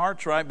along. My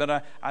heart's right,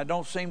 but I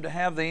don't seem to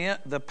have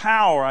the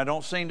power. I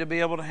don't seem to be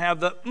able to have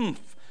the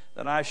oomph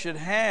that I should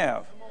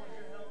have.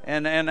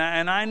 And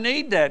I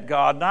need that,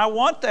 God. And I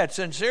want that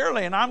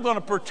sincerely. And I'm going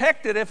to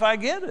protect it if I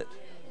get it.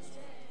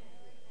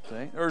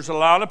 See? There's a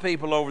lot of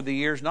people over the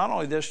years, not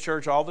only this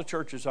church, all the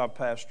churches I've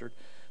pastored,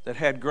 that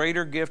had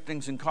greater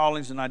giftings and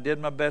callings, and I did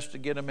my best to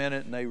get them in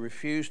it, and they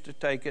refused to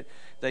take it.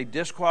 They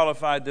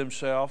disqualified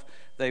themselves.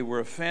 They were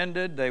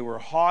offended. They were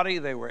haughty.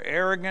 They were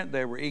arrogant.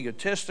 They were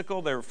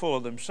egotistical. They were full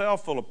of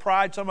themselves, full of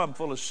pride. Some of them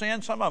full of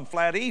sin. Some of them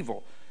flat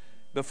evil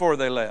before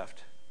they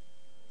left.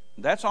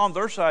 That's on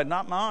their side,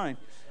 not mine.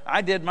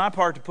 I did my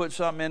part to put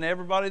something in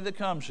everybody that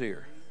comes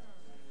here.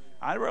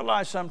 I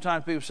realize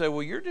sometimes people say,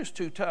 well, you're just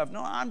too tough.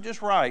 No, I'm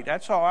just right.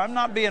 That's all. I'm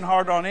not being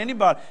hard on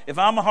anybody. If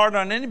I'm hard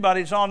on anybody,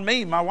 it's on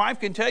me. My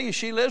wife can tell you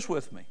she lives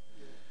with me.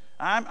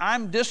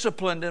 I'm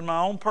disciplined in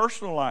my own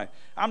personal life.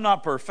 I'm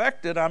not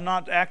perfected. I'm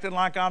not acting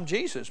like I'm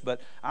Jesus,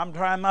 but I'm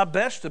trying my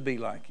best to be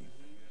like Him.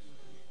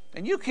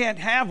 And you can't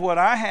have what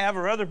I have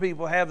or other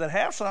people have that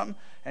have something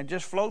and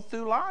just float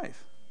through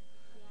life.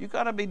 You've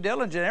got to be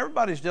diligent.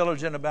 Everybody's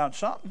diligent about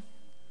something.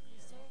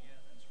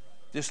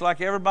 Just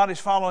like everybody's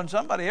following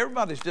somebody,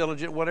 everybody's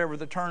diligent, whatever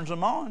that turns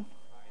them on.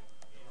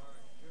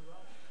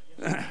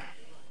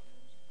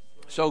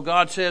 So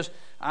God says,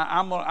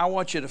 I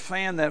want you to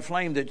fan that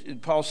flame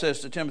that Paul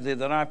says to Timothy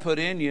that I put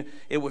in you.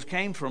 It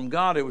came from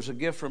God. It was a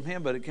gift from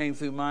Him, but it came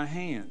through my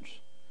hands.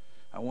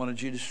 I wanted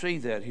you to see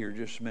that here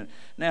just a minute.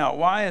 Now,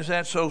 why is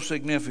that so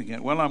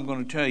significant? Well, I'm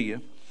going to tell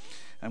you.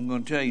 I'm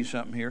going to tell you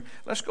something here.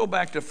 Let's go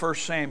back to 1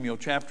 Samuel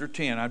chapter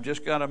 10. I've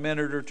just got a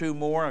minute or two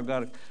more. I've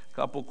got a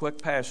couple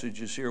quick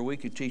passages here. We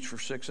could teach for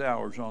 6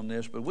 hours on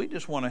this, but we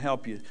just want to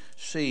help you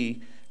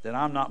see that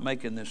I'm not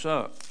making this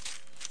up.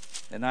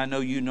 And I know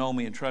you know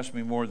me and trust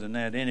me more than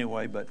that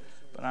anyway, but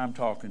I'm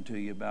talking to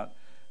you about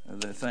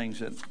the things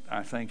that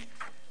I think,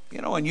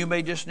 and you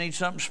may just need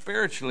something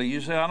spiritually.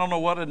 You say, I don't know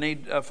what I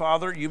need,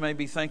 Father. You may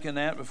be thinking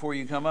that before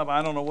you come up.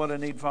 I don't know what I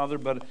need, Father,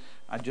 but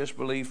I just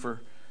believe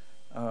for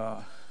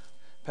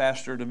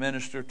Pastor to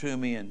minister to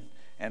me,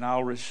 and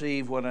I'll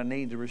receive what I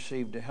need to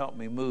receive to help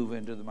me move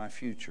into my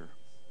future.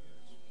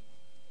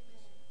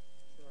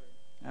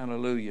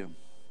 Hallelujah.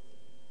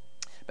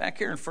 Back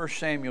here in 1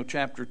 Samuel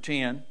chapter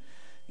 10,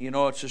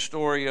 it's a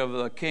story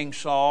of King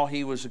Saul.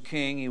 He was a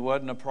king. He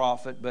wasn't a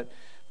prophet, but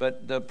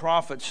the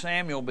prophet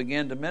Samuel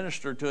began to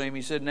minister to him.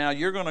 He said, now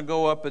you're going to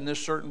go up in this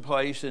certain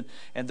place,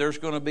 and there's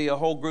going to be a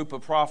whole group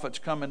of prophets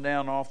coming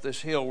down off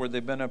this hill where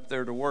they've been up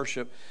there to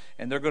worship,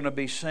 and they're going to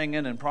be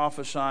singing and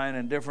prophesying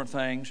and different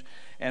things.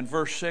 And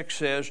verse 6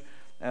 says,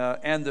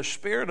 and the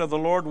Spirit of the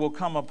Lord will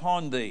come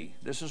upon thee.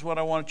 This is what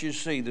I want you to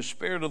see. The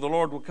Spirit of the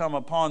Lord will come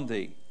upon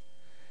thee,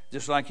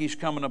 just like He's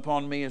coming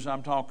upon me as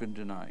I'm talking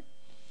tonight.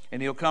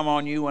 And He'll come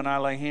on you when I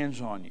lay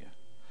hands on you.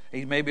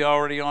 He may be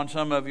already on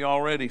some of you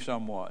already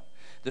somewhat.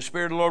 The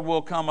Spirit of the Lord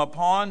will come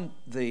upon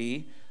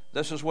thee.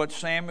 This is what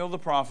Samuel the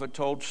prophet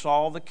told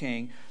Saul the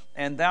king.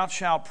 And thou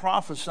shalt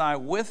prophesy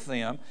with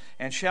them,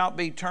 and shalt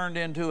be turned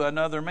into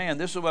another man.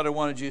 This is what I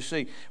wanted you to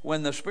see.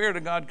 When the Spirit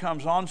of God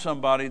comes on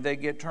somebody, they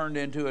get turned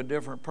into a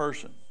different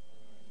person.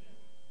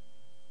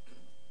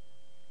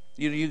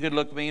 You could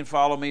look at me and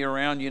follow me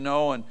around,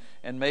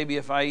 and maybe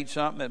if I eat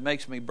something that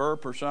makes me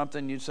burp or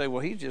something, you'd say,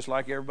 well, he's just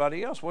like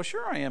everybody else. Well,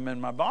 sure I am in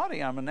my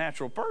body. I'm a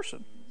natural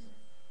person.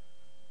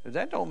 But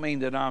that don't mean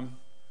that I'm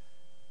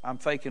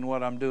faking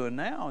what I'm doing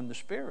now in the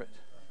Spirit.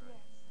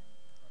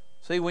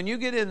 See, when you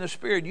get in the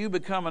Spirit, you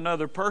become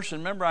another person.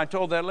 Remember, I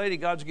told that lady,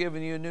 God's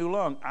given you a new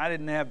lung.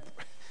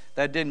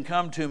 That didn't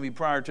come to me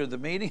prior to the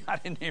meeting. I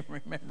didn't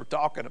even remember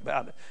talking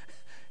about it.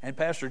 And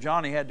Pastor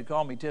Johnny had to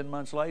call me 10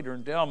 months later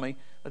and tell me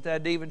that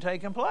had even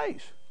taken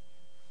place.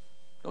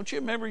 Don't you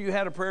remember you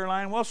had a prayer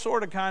line? Well,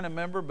 sort of, kind of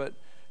remember, but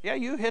yeah,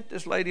 you hit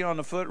this lady on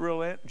the foot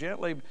real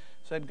gently,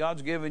 said,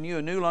 God's given you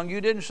a new lung.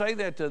 You didn't say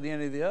that to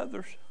any of the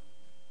others.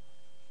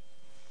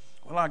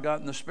 Well, I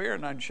got in the Spirit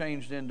and I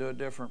changed into a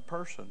different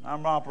person.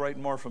 I'm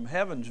operating more from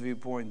heaven's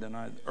viewpoint than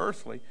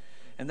earthly.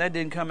 And that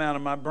didn't come out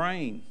of my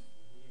brain.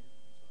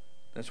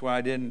 That's why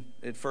I didn't,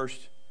 at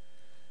first,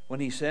 when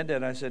he said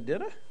that, I said,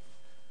 did I?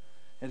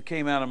 It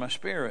came out of my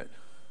spirit.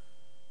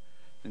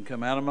 It didn't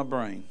come out of my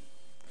brain.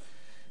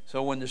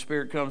 So when the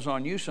Spirit comes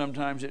on you,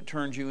 sometimes it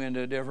turns you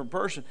into a different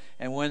person.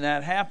 And when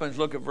that happens,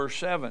 look at verse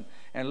 7.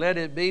 And let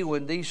it be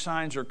when these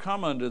signs are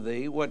come unto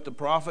thee, what the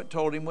prophet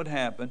told him would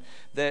happen,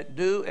 that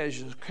do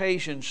as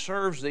occasion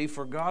serves thee,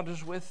 for God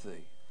is with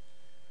thee.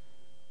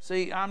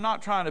 See, I'm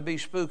not trying to be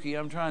spooky.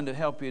 I'm trying to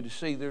help you to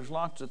see there's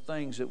lots of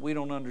things that we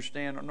don't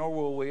understand, nor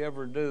will we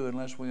ever do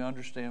unless we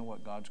understand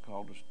what God's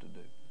called us to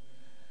do.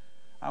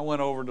 I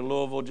went over to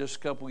Louisville just a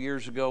couple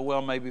years ago,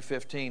 well, maybe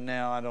 15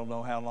 now, I don't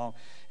know how long.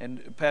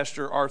 And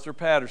Pastor Arthur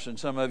Patterson,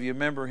 some of you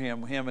remember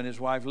him and his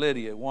wife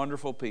Lydia,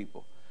 wonderful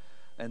people.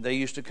 And they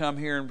used to come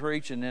here and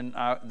preach, and then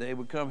they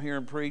would come here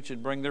and preach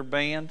and bring their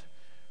band.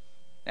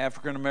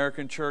 African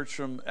American church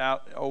from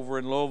out over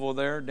in Louisville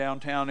there,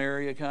 downtown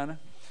area kind of.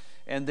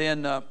 And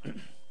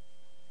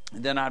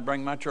then I'd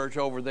bring my church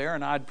over there,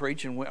 and I'd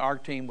preach, and our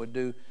team would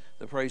do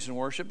the praise and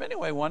worship.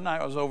 Anyway, one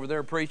night I was over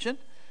there preaching.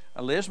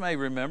 Liz may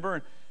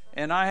remember,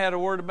 and I had a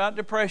word about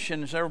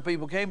depression, and several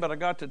people came, but I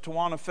got to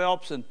Tawana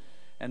Phelps, and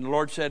the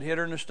Lord said, hit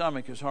her in the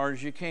stomach as hard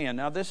as you can.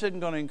 Now, this isn't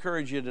going to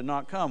encourage you to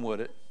not come, would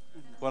it?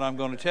 What I'm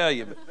going to tell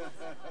you. But,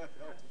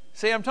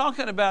 see, I'm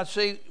talking about,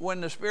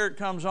 when the Spirit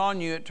comes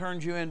on you, it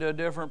turns you into a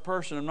different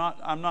person.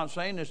 I'm not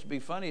saying this to be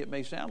funny. It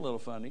may sound a little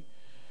funny.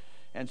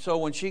 And so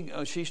when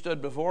she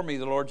stood before me,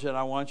 the Lord said,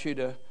 I want you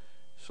to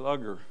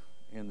slug her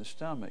in the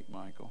stomach,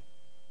 Michael,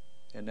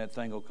 and that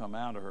thing will come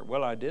out of her.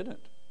 Well, I didn't.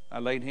 I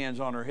laid hands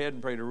on her head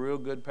and prayed a real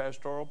good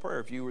pastoral prayer.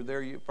 If you were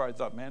there, you probably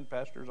thought, man,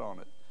 pastor's on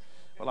it.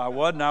 Well, I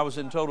wasn't. I was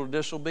in total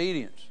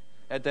disobedience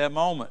at that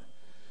moment.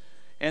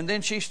 And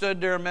then she stood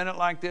there a minute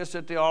like this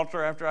at the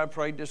altar after I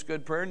prayed this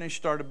good prayer, and then she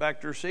started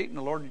back to her seat, and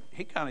the Lord,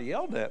 He kind of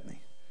yelled at me.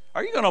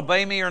 Are you going to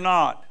obey me or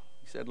not?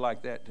 He said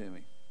like that to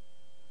me.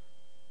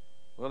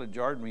 Well, it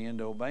jarred me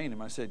into obeying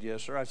Him. I said,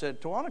 yes, sir. I said,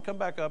 Tawana, come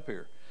back up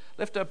here.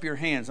 Lift up your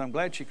hands. I'm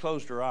glad she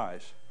closed her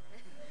eyes.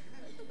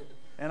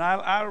 And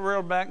I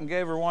reeled back and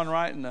gave her one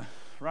right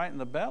in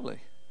the belly.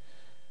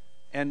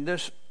 And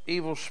this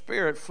evil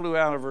spirit flew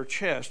out of her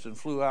chest and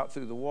flew out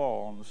through the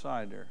wall on the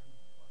side there.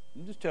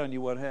 I'm just telling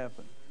you what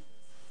happened.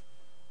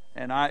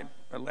 And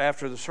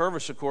after the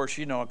service, of course,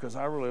 because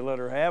I really let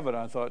her have it,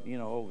 I thought,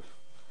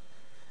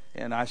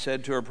 and I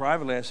said to her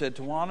privately, I said,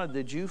 Tawana,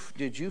 did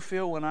you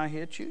feel when I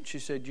hit you? She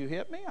said, you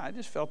hit me? I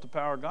just felt the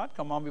power of God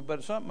come on me,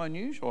 but something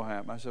unusual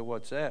happened. I said,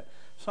 what's that?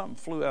 Something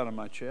flew out of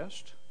my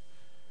chest.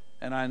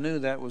 And I knew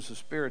that was the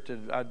spirit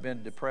that I'd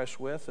been depressed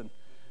with and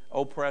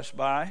oppressed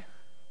by.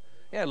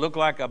 Yeah, it looked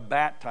like a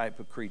bat type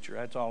of creature.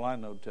 That's all I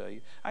know to tell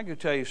you. I could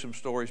tell you some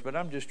stories, but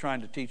I'm just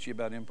trying to teach you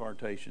about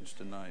impartations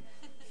tonight.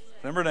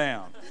 Simmer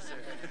down.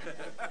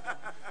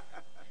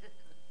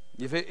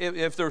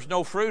 If there's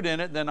no fruit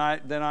in it, then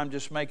I'm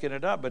just making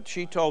it up. But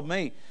she told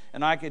me,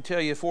 and I could tell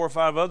you 4 or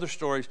 5 other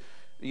stories,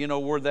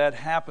 where that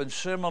happened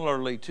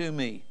similarly to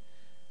me.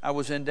 I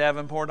was in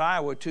Davenport,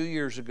 Iowa 2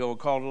 years ago. I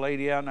called a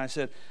lady out, and I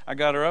said, I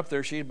got her up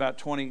there. She's about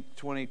 20,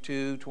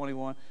 22,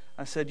 21.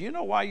 I said, you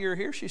know why you're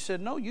here? She said,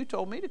 no, you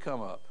told me to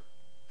come up.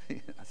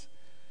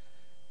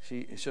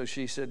 So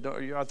she said,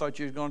 I thought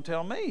you were going to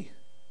tell me.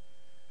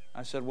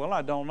 I said, well,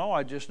 I don't know.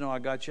 I just know I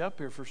got you up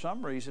here for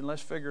some reason.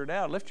 Let's figure it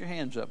out. Lift your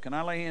hands up. Can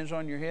I lay hands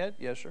on your head?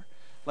 Yes, sir.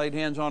 Laid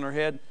hands on her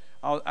head.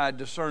 I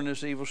discerned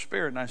this evil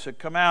spirit, and I said,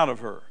 come out of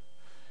her.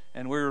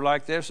 And we were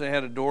like this. They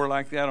had a door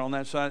like that on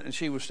that side, and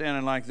she was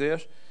standing like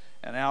this.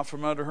 And out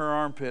from under her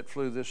armpit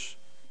flew this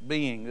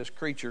being, this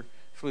creature,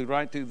 flew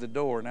right through the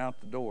door and out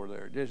the door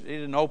there. It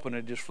didn't open,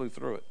 it just flew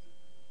through it.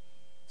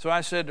 So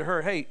I said to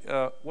her, hey,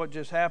 what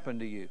just happened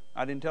to you?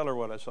 I didn't tell her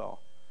what I saw.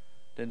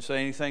 Didn't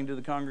say anything to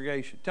the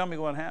congregation. Tell me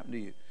what happened to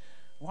you.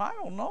 Well, I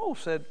don't know,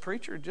 said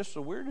preacher, just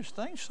the weirdest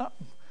thing.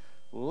 Something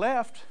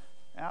left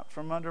out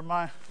from under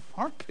my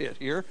armpit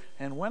here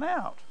and went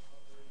out.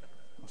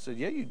 I said,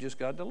 yeah, you just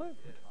got delivered.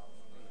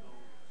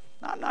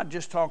 I'm not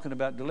just talking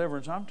about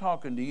deliverance. I'm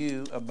talking to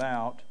you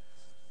about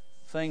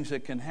things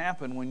that can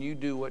happen when you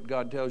do what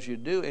God tells you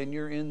to do and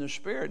you're in the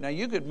Spirit. Now,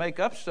 you could make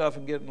up stuff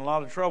and get in a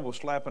lot of trouble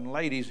slapping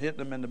ladies, hitting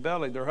them in the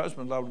belly. Their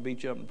husbands love to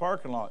beat you up in the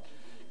parking lot.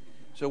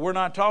 So we're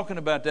not talking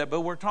about that,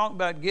 but we're talking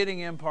about getting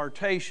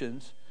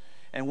impartations.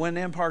 And when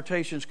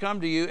impartations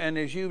come to you, and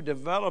as you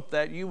develop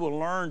that, you will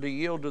learn to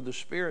yield to the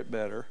Spirit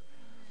better.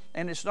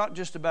 And it's not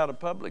just about a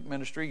public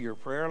ministry. Your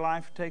prayer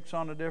life takes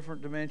on a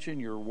different dimension.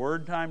 Your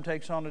word time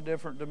takes on a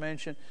different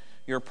dimension.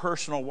 Your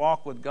personal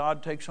walk with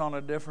God takes on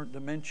a different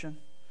dimension.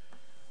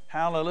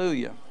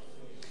 Hallelujah.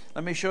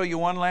 Let me show you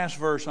one last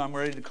verse. I'm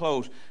ready to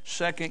close.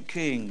 2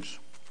 Kings.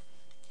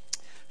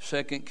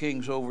 2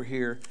 Kings over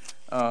here.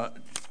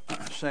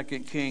 2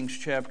 Kings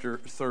chapter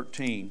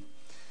 13.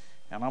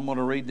 And I'm going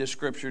to read this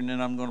scripture and then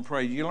I'm going to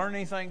pray. Did you learn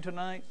anything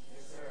tonight?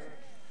 Yes, sir.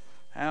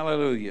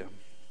 Hallelujah.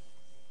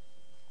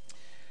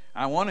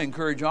 I want to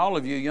encourage all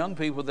of you young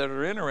people that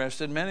are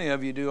interested, many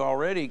of you do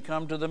already,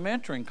 come to the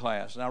mentoring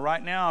class. Now,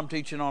 right now I'm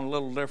teaching on a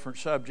little different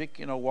subject,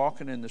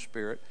 walking in the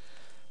Spirit.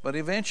 But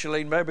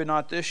eventually, maybe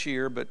not this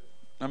year, but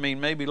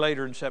maybe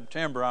later in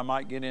September, I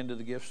might get into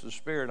the gifts of the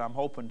Spirit. I'm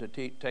hoping to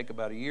take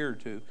about a year or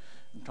two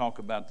and talk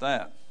about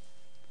that.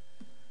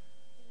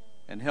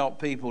 And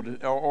help people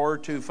or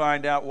to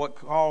find out what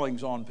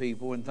callings on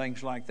people and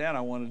things like that.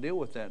 I want to deal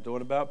with that.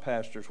 What about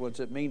pastors? What does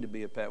it mean to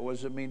be a pastor? What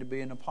does it mean to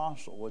be an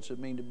apostle? What does it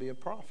mean to be a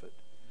prophet?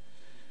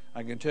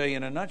 I can tell you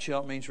in a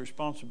nutshell, it means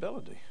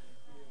responsibility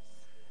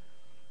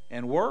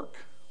and work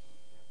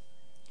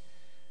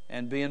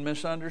and being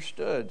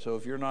misunderstood. So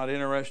if you're not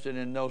interested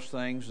in those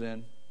things,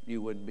 then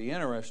you wouldn't be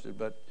interested.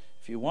 But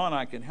if you want,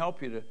 I can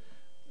help you to at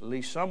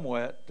least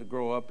somewhat to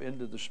grow up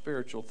into the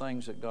spiritual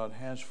things that God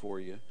has for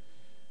you.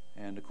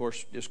 And, of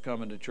course, just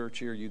coming to church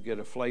here, you get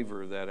a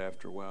flavor of that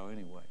after a while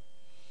anyway.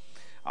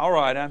 All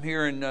right, I'm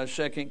here in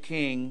 2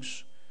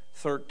 Kings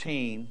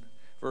 13,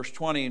 verse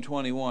 20 and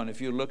 21.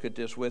 If you look at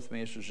this with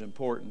me, this is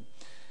important.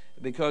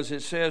 Because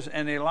it says,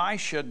 and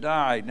Elisha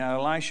died. Now,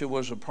 Elisha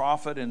was a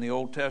prophet in the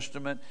Old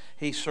Testament.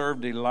 He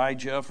served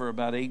Elijah for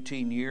about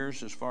 18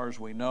 years, as far as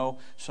we know.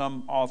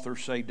 Some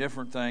authors say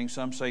different things.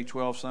 Some say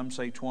 12, some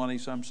say 20,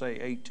 some say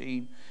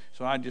 18.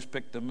 So I just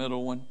picked the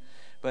middle one.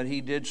 But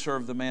he did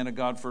serve the man of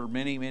God for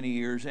many, many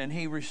years, and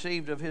he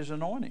received of his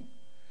anointing.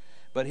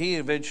 But he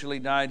eventually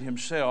died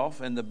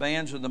himself, and the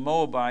bands of the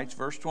Moabites,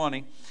 verse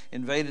 20,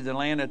 invaded the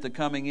land at the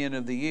coming in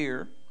of the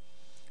year.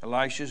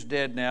 Elisha's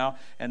dead now,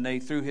 and they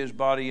threw his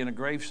body in a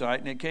gravesite.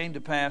 And it came to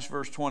pass,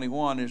 verse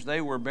 21, as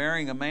they were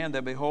burying a man,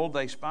 that behold,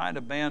 they spied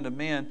a band of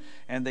men,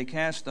 and they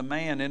cast the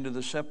man into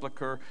the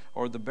sepulchre,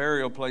 or the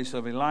burial place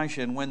of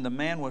Elisha. And when the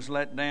man was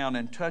let down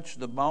and touched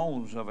the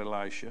bones of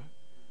Elisha,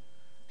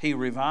 he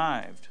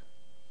revived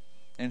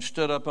and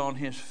stood up on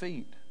his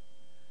feet.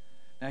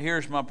 Now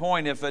here's my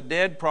point. If a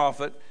dead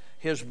prophet,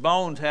 his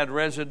bones had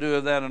residue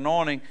of that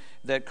anointing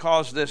that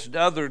caused this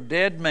other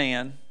dead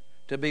man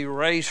to be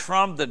raised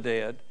from the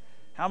dead,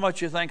 how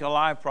much you think a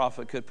live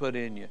prophet could put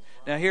in you?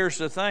 Now here's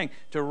the thing,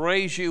 to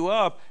raise you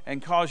up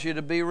and cause you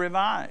to be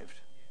revived.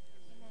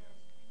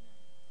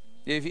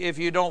 If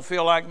you don't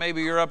feel like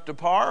maybe you're up to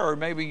par, or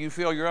maybe you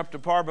feel you're up to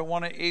par but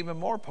want even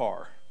more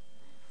par.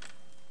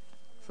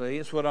 See,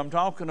 it's what I'm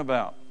talking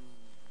about.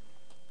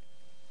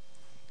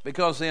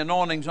 Because the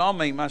anointing's on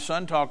me. My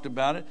son talked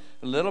about it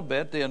a little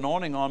bit. The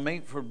anointing on me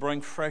for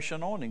bring fresh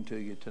anointing to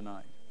you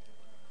tonight.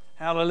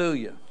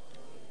 Hallelujah.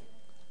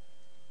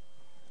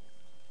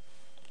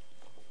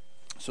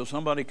 So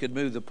somebody could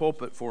move the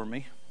pulpit for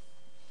me.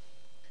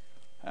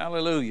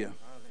 Hallelujah.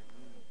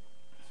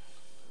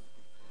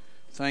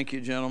 Thank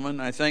you, gentlemen.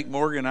 I thank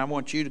Morgan. I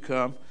want you to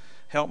come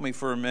help me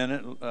for a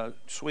minute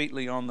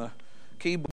sweetly on the keyboard.